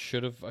 Mm-hmm. I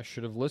should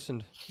have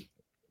listened.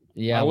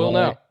 Yeah, I will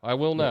now. I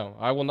will now.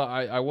 I will not.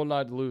 I will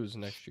not lose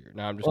next year.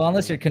 No, I'm just. Well,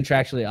 unless you're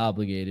contractually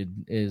obligated,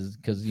 is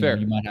because you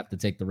might have to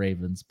take the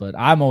Ravens. But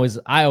I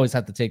always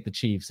have to take the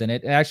Chiefs, and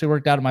it actually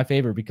worked out in my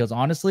favor because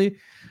honestly,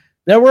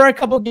 there were a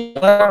couple games.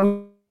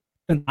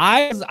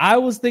 I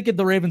was thinking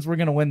the Ravens were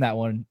going to win that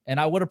one, and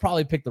I would have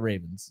probably picked the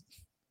Ravens.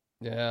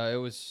 Yeah, it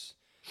was,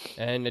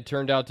 and it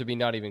turned out to be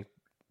not even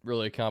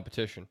really a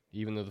competition,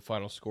 even though the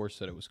final score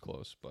said it was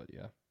close. But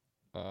yeah.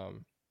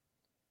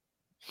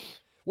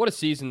 What a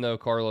season, though,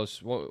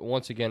 Carlos.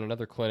 Once again,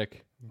 another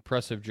clinic.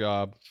 Impressive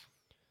job.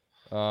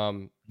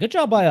 Good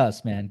job by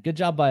us, man. Good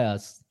job by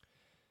us.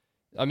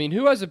 I mean,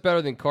 who has it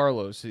better than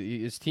Carlos?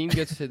 His team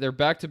gets their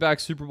back-to-back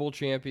Super Bowl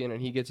champion,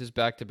 and he gets his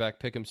back-to-back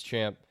Pick'ems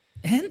champ.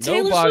 And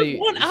Taylor Swift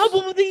won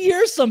Album of the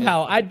Year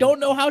somehow. I don't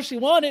know how she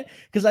won it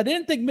because I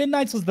didn't think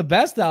Midnight's was the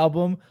best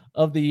album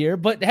of the year.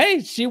 But,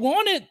 hey, she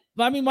won it.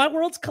 I mean, my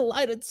worlds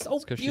collided so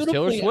beautifully. Because she's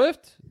Taylor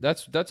Swift.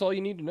 That's all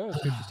you need to know.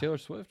 Because she's Taylor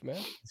Swift, man.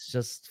 It's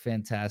just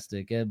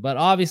fantastic. But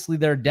obviously,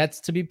 there are debts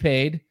to be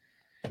paid.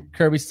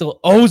 Kirby still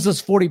owes us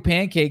 40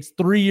 pancakes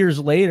 3 years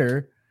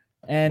later.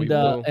 And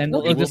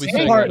this is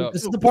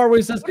the part where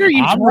he says,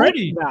 "I'm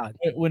ready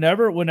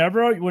whenever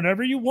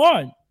you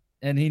want."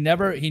 And he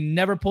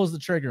never pulls the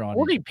trigger on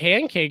 40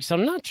 pancakes.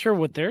 I'm not sure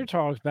what they're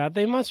talking about.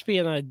 They must be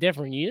in a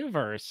different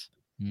universe.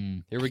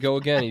 Here we go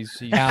again.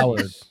 He's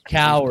coward.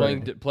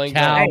 Playing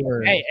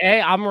coward.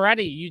 Hey, I'm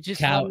ready. You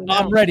just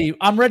I'm ready.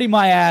 I'm ready.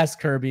 My ass,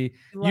 Kirby.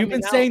 You've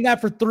been saying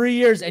that for 3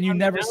 years, and you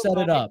never set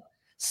it up.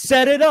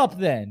 Set it up,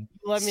 then.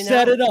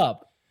 Set it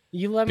up.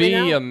 You let me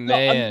know. Be a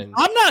man.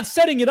 I'm not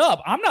setting it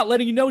up. I'm not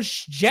letting you know,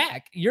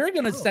 Jack. You're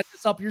gonna set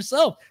this up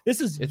yourself.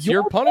 It's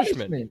your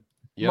punishment.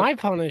 Yep. My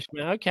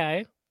punishment.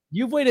 Okay.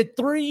 You've waited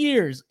 3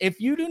 years.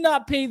 If you do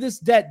not pay this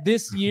debt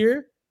this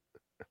year,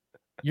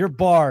 you're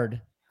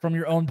barred from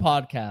your own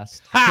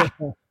podcast.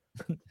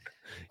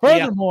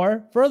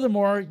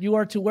 Furthermore, you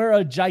are to wear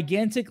a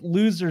gigantic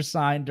loser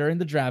sign during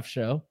the draft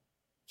show.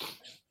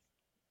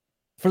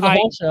 For the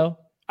whole show.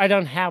 I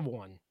don't have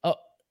one. Oh,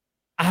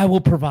 I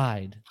will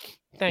provide.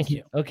 Thank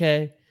you.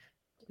 Okay.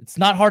 It's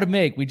not hard to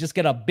make. We just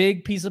get a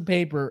big piece of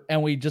paper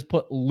and we just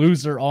put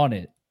loser on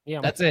it.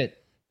 Yeah. That's it.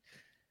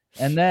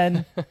 And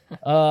then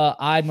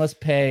I must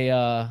pay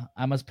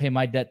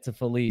my debt to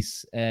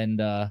Felice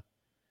and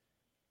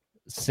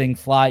sing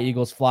Fly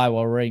Eagles Fly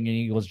while wearing an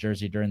Eagles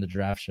jersey during the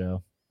draft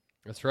show.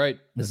 That's right.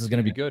 This is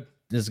gonna be good.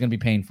 This is gonna be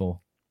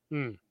painful.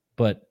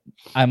 But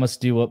I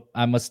must do what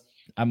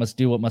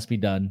must be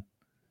done.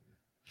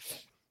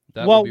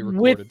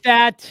 With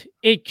that,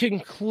 it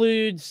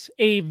concludes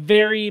a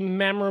very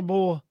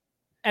memorable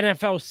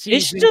NFL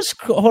season. It's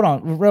just hold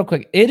on real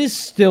quick. It is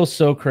still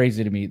so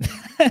crazy to me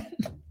that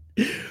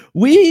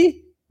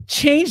we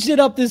changed it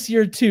up this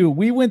year too.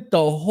 We went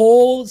the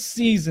whole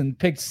season,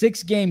 picked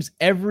 6 games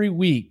every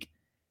week,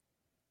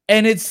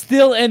 and it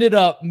still ended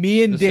up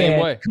me and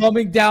Dan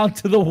coming down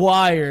to the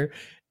wire,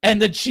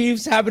 and the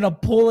Chiefs having to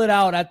pull it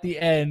out at the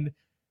end.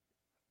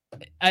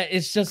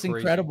 It's just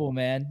incredible,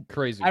 man.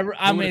 Crazy.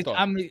 I mean,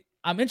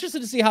 I'm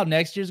interested to see how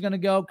next year's going to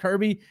go.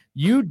 Kirby,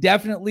 you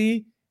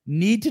definitely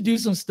need to do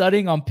some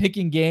studying on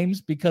picking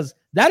games because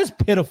that is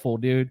pitiful,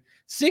 dude.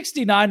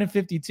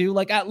 69-52,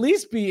 like at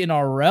least be in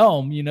our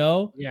realm, you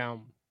know? Yeah.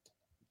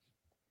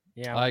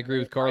 I agree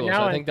with Carlos.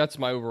 Now I think that's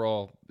my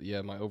overall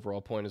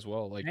point as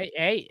well. Like,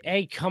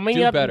 hey, coming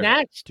do up better.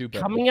 next, Do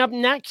better. coming up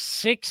next,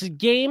 6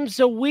 games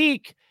a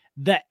week,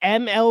 the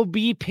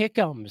MLB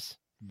pick'ems.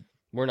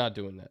 We're not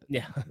doing that.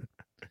 Yeah.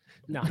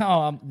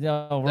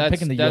 No, we're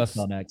picking the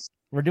UFL next.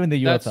 We're doing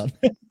the UFL.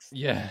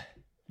 Yeah.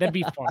 That'd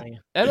be funny.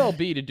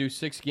 MLB to do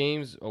 6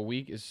 games a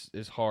week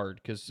is hard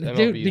because MLB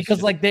Dude, because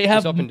is like they have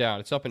it's up and down.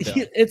 It's up and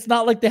down. It's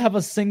not like they have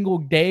a single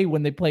day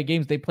when they play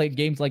games. They play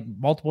games like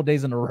multiple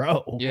days in a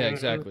row. Yeah,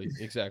 exactly.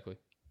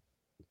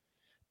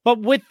 But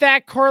with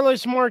that,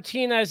 Carlos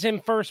Martinez in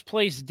first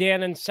place,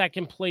 Dan in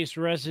second place,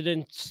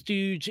 Resident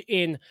Stooge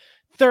in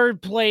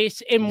third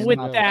place, and with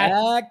that,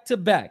 back to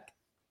back.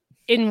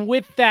 And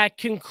with that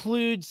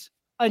concludes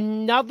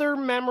another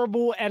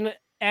memorable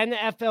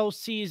NFL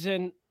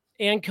season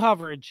and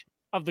coverage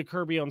of the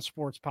Kirby on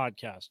Sports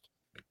podcast.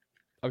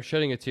 I'm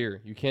shedding a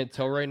tear. You can't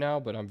tell right now,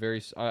 but I'm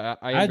very. I am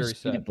I very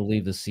just sad. can't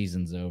believe the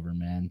season's over,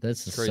 man.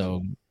 This is Crazy.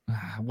 so.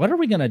 What are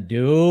we gonna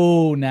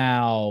do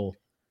now?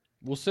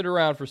 We'll sit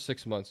around for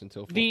 6 months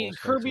until The football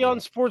starts Kirby again. on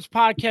Sports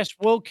podcast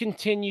will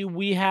continue.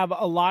 We have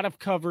a lot of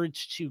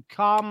coverage to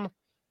come.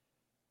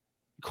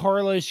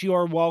 Carlos, you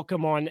are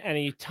welcome on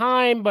any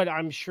time, but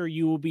I'm sure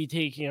you will be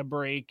taking a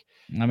break.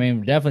 I mean,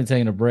 we're definitely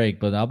taking a break,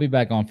 but I'll be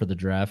back on for the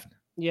draft.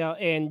 Yeah,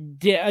 and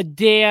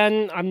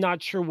Dan, I'm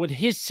not sure what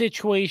his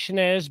situation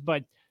is,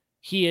 but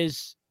he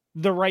is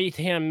the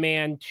right-hand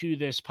man to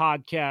this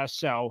podcast,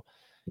 so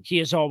he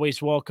is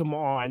always welcome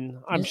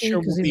on. I'm sure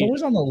because he's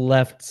always on the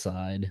left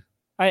side.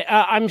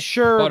 I'm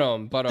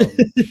sure. But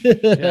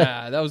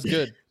yeah, that was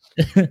good.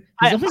 He's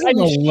always on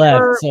the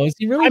left, so is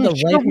he really the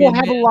sure right? We'll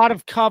have a lot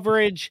of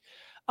coverage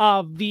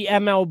of the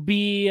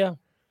MLB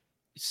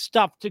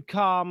stuff to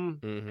come,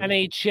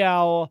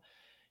 NHL,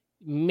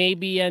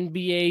 maybe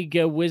NBA.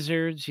 Go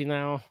Wizards! You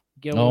know.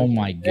 Oh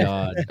my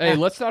God! Hey,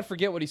 let's not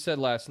forget what he said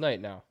last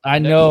night. Now I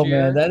know,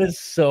 man. That is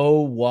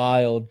so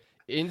wild.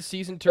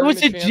 In-season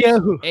tournament It was a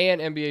champs joke. and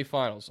NBA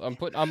Finals. I'm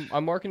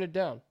marking it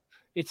down.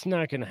 It's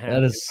not going to happen.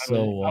 That is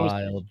so wild.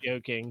 I was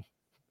joking.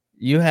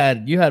 You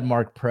had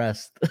Mark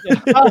pressed.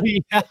 Oh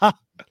yeah.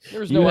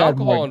 There's no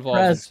alcohol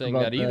involved in saying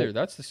that either.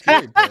 That's the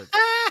scary part.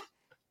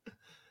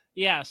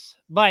 Yes,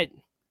 but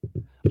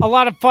a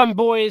lot of fun,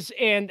 boys.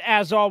 And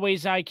as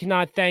always, I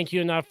cannot thank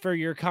you enough for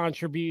your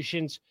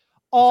contributions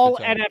all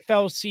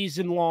NFL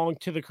season long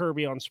to the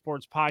Kirby on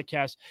Sports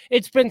podcast.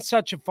 It's been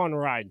such a fun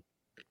ride.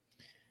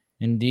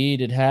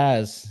 Indeed, it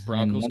has.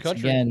 Broncos once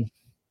country. Again,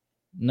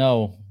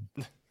 no.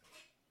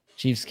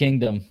 Chiefs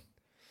Kingdom.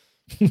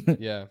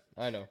 Yeah,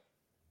 I know.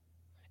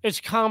 It's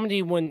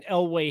comedy when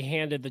Elway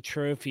handed the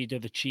trophy to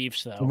the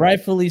Chiefs, though.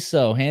 Rightfully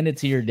so. Hand it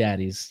to your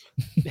daddies.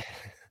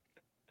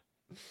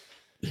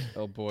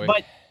 Oh, boy.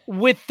 But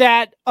with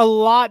that, a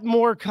lot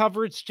more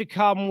coverage to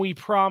come. We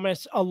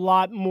promise a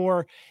lot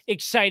more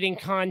exciting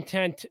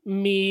content.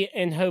 Me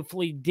and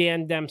hopefully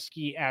Dan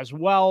Dembski as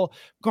well.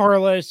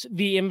 Carlos,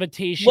 the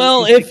invitation.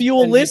 Well, if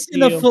you'll listen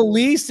to you.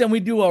 Felice and we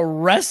do a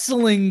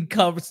wrestling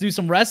coverage, do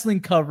some wrestling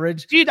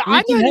coverage. Dude,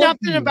 I know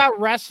nothing about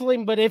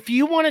wrestling, but if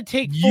you want to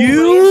take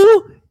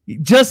you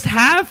just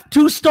have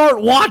to start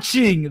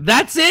watching.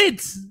 That's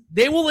it.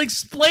 They will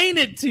explain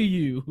it to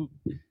you.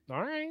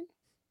 All right.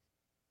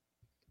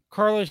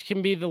 Carlos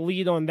can be the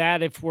lead on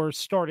that if we're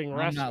starting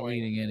wrestling. I'm not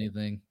leading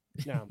anything.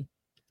 No.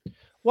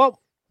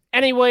 Well,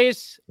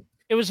 anyways,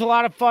 it was a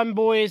lot of fun,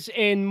 boys,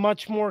 and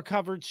much more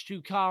coverage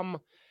to come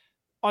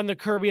on the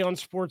Kirby on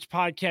Sports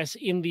podcast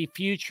in the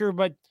future.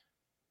 But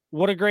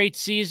what a great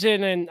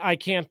season, and I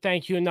can't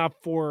thank you enough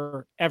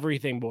for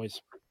everything,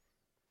 boys.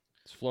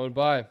 It's flown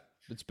by.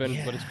 But it's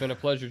been a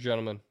pleasure,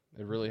 gentlemen.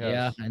 It really has.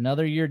 Yeah,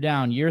 another year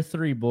down. Year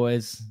 3,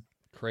 boys.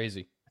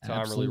 Crazy.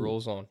 Time really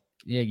rolls on.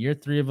 Yeah, year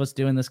 3 of us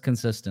doing this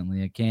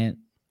consistently. I can't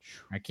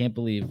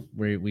believe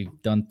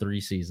we've done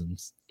 3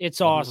 seasons. It's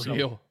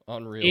awesome.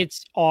 Unreal.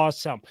 It's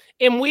awesome.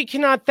 And we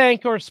cannot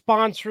thank our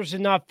sponsors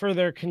enough for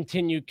their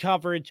continued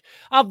coverage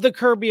of the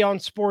Kirby on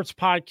Sports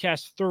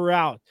podcast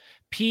throughout.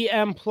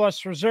 PM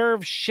Plus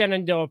Reserve,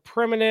 Shenandoah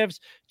Primitives,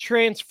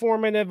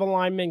 Transformative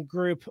Alignment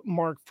Group,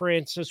 Mark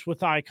Francis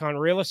with Icon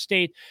Real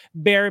Estate,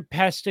 Barrett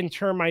Pest and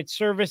Termite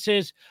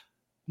Services,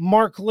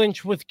 Mark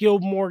Lynch with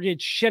Guild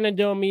Mortgage,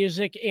 Shenandoah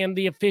Music, and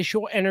the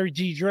official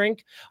energy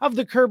drink of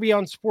the Kirby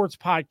on Sports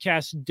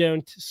podcast,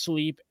 Don't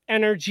Sleep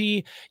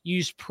Energy.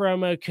 Use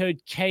promo code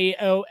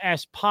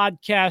KOS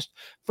Podcast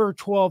for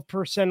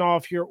 12%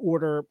 off your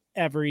order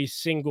every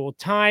single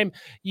time.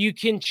 You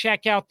can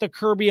check out the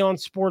Kirby on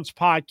Sports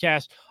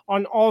podcast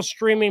on all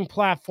streaming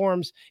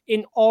platforms,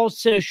 in all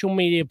social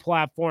media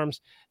platforms,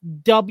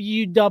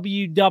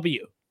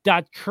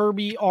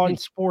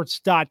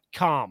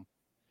 www.kirbyonsports.com.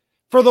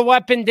 For the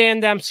weapon,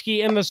 Dan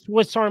Dembski, and the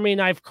Swiss Army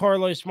knife,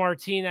 Carlos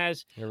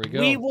Martinez. Here we go.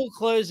 We will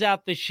close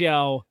out the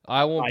show.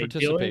 I won't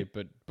participate,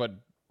 but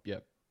yeah.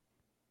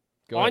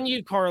 Go on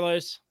you,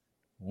 Carlos.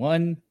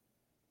 1,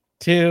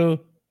 2,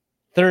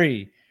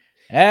 3.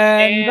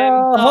 And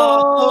the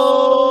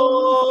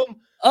home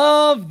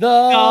of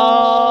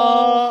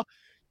the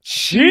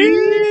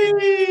Chiefs.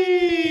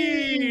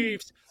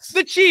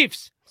 The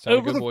Chiefs Sound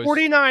over good, the boys.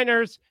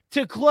 49ers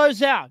to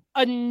close out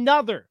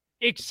another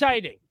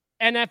exciting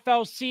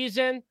NFL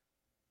season.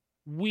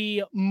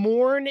 We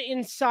mourn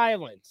in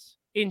silence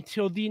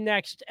until the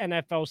next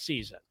NFL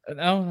season.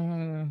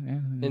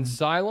 In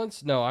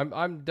silence? No, I'm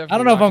definitely. I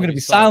don't know if not I'm going gonna to be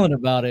silent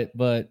about it,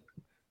 but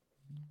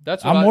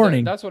That's what I'm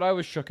mourning. That's what I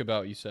was shook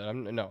about. You said,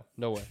 no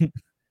way,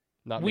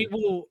 not We me.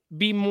 will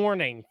be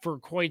mourning for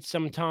quite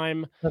some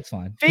time, that's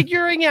fine.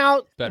 figuring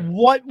out Better.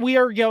 what we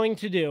are going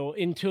to do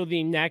until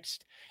the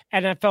next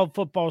NFL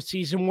football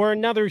season, where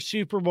another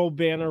Super Bowl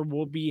banner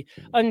will be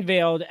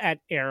unveiled at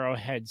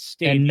Arrowhead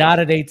Stadium. And not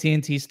at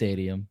AT&T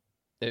Stadium.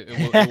 It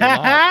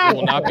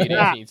will not be an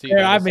AT&T.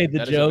 There, I made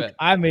the joke.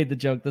 I made the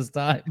joke this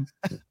time.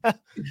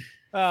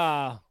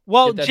 Well,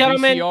 Get that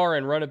gentlemen, VCR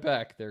and run it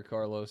back there,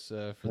 Carlos,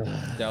 for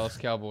the Dallas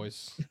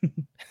Cowboys,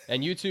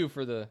 and you too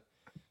for the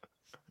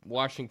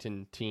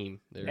Washington team.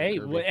 There,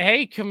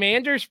 hey,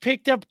 Commanders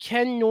picked up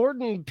Ken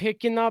Norton,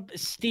 picking up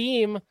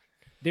steam.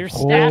 Their that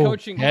staff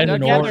coaching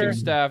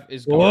staff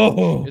is garbage.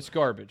 Whoa. It's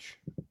garbage.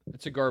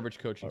 It's a garbage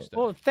coaching staff.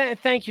 Well,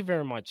 thank you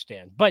very much,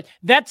 Dan. But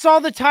that's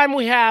all the time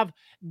we have.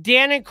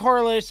 Dan and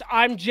Carlos,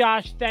 I'm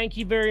Josh. Thank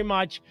you very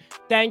much.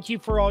 Thank you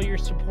for all your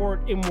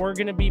support, and we're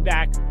going to be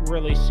back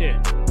really soon.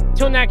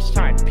 Till next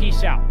time,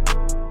 peace out.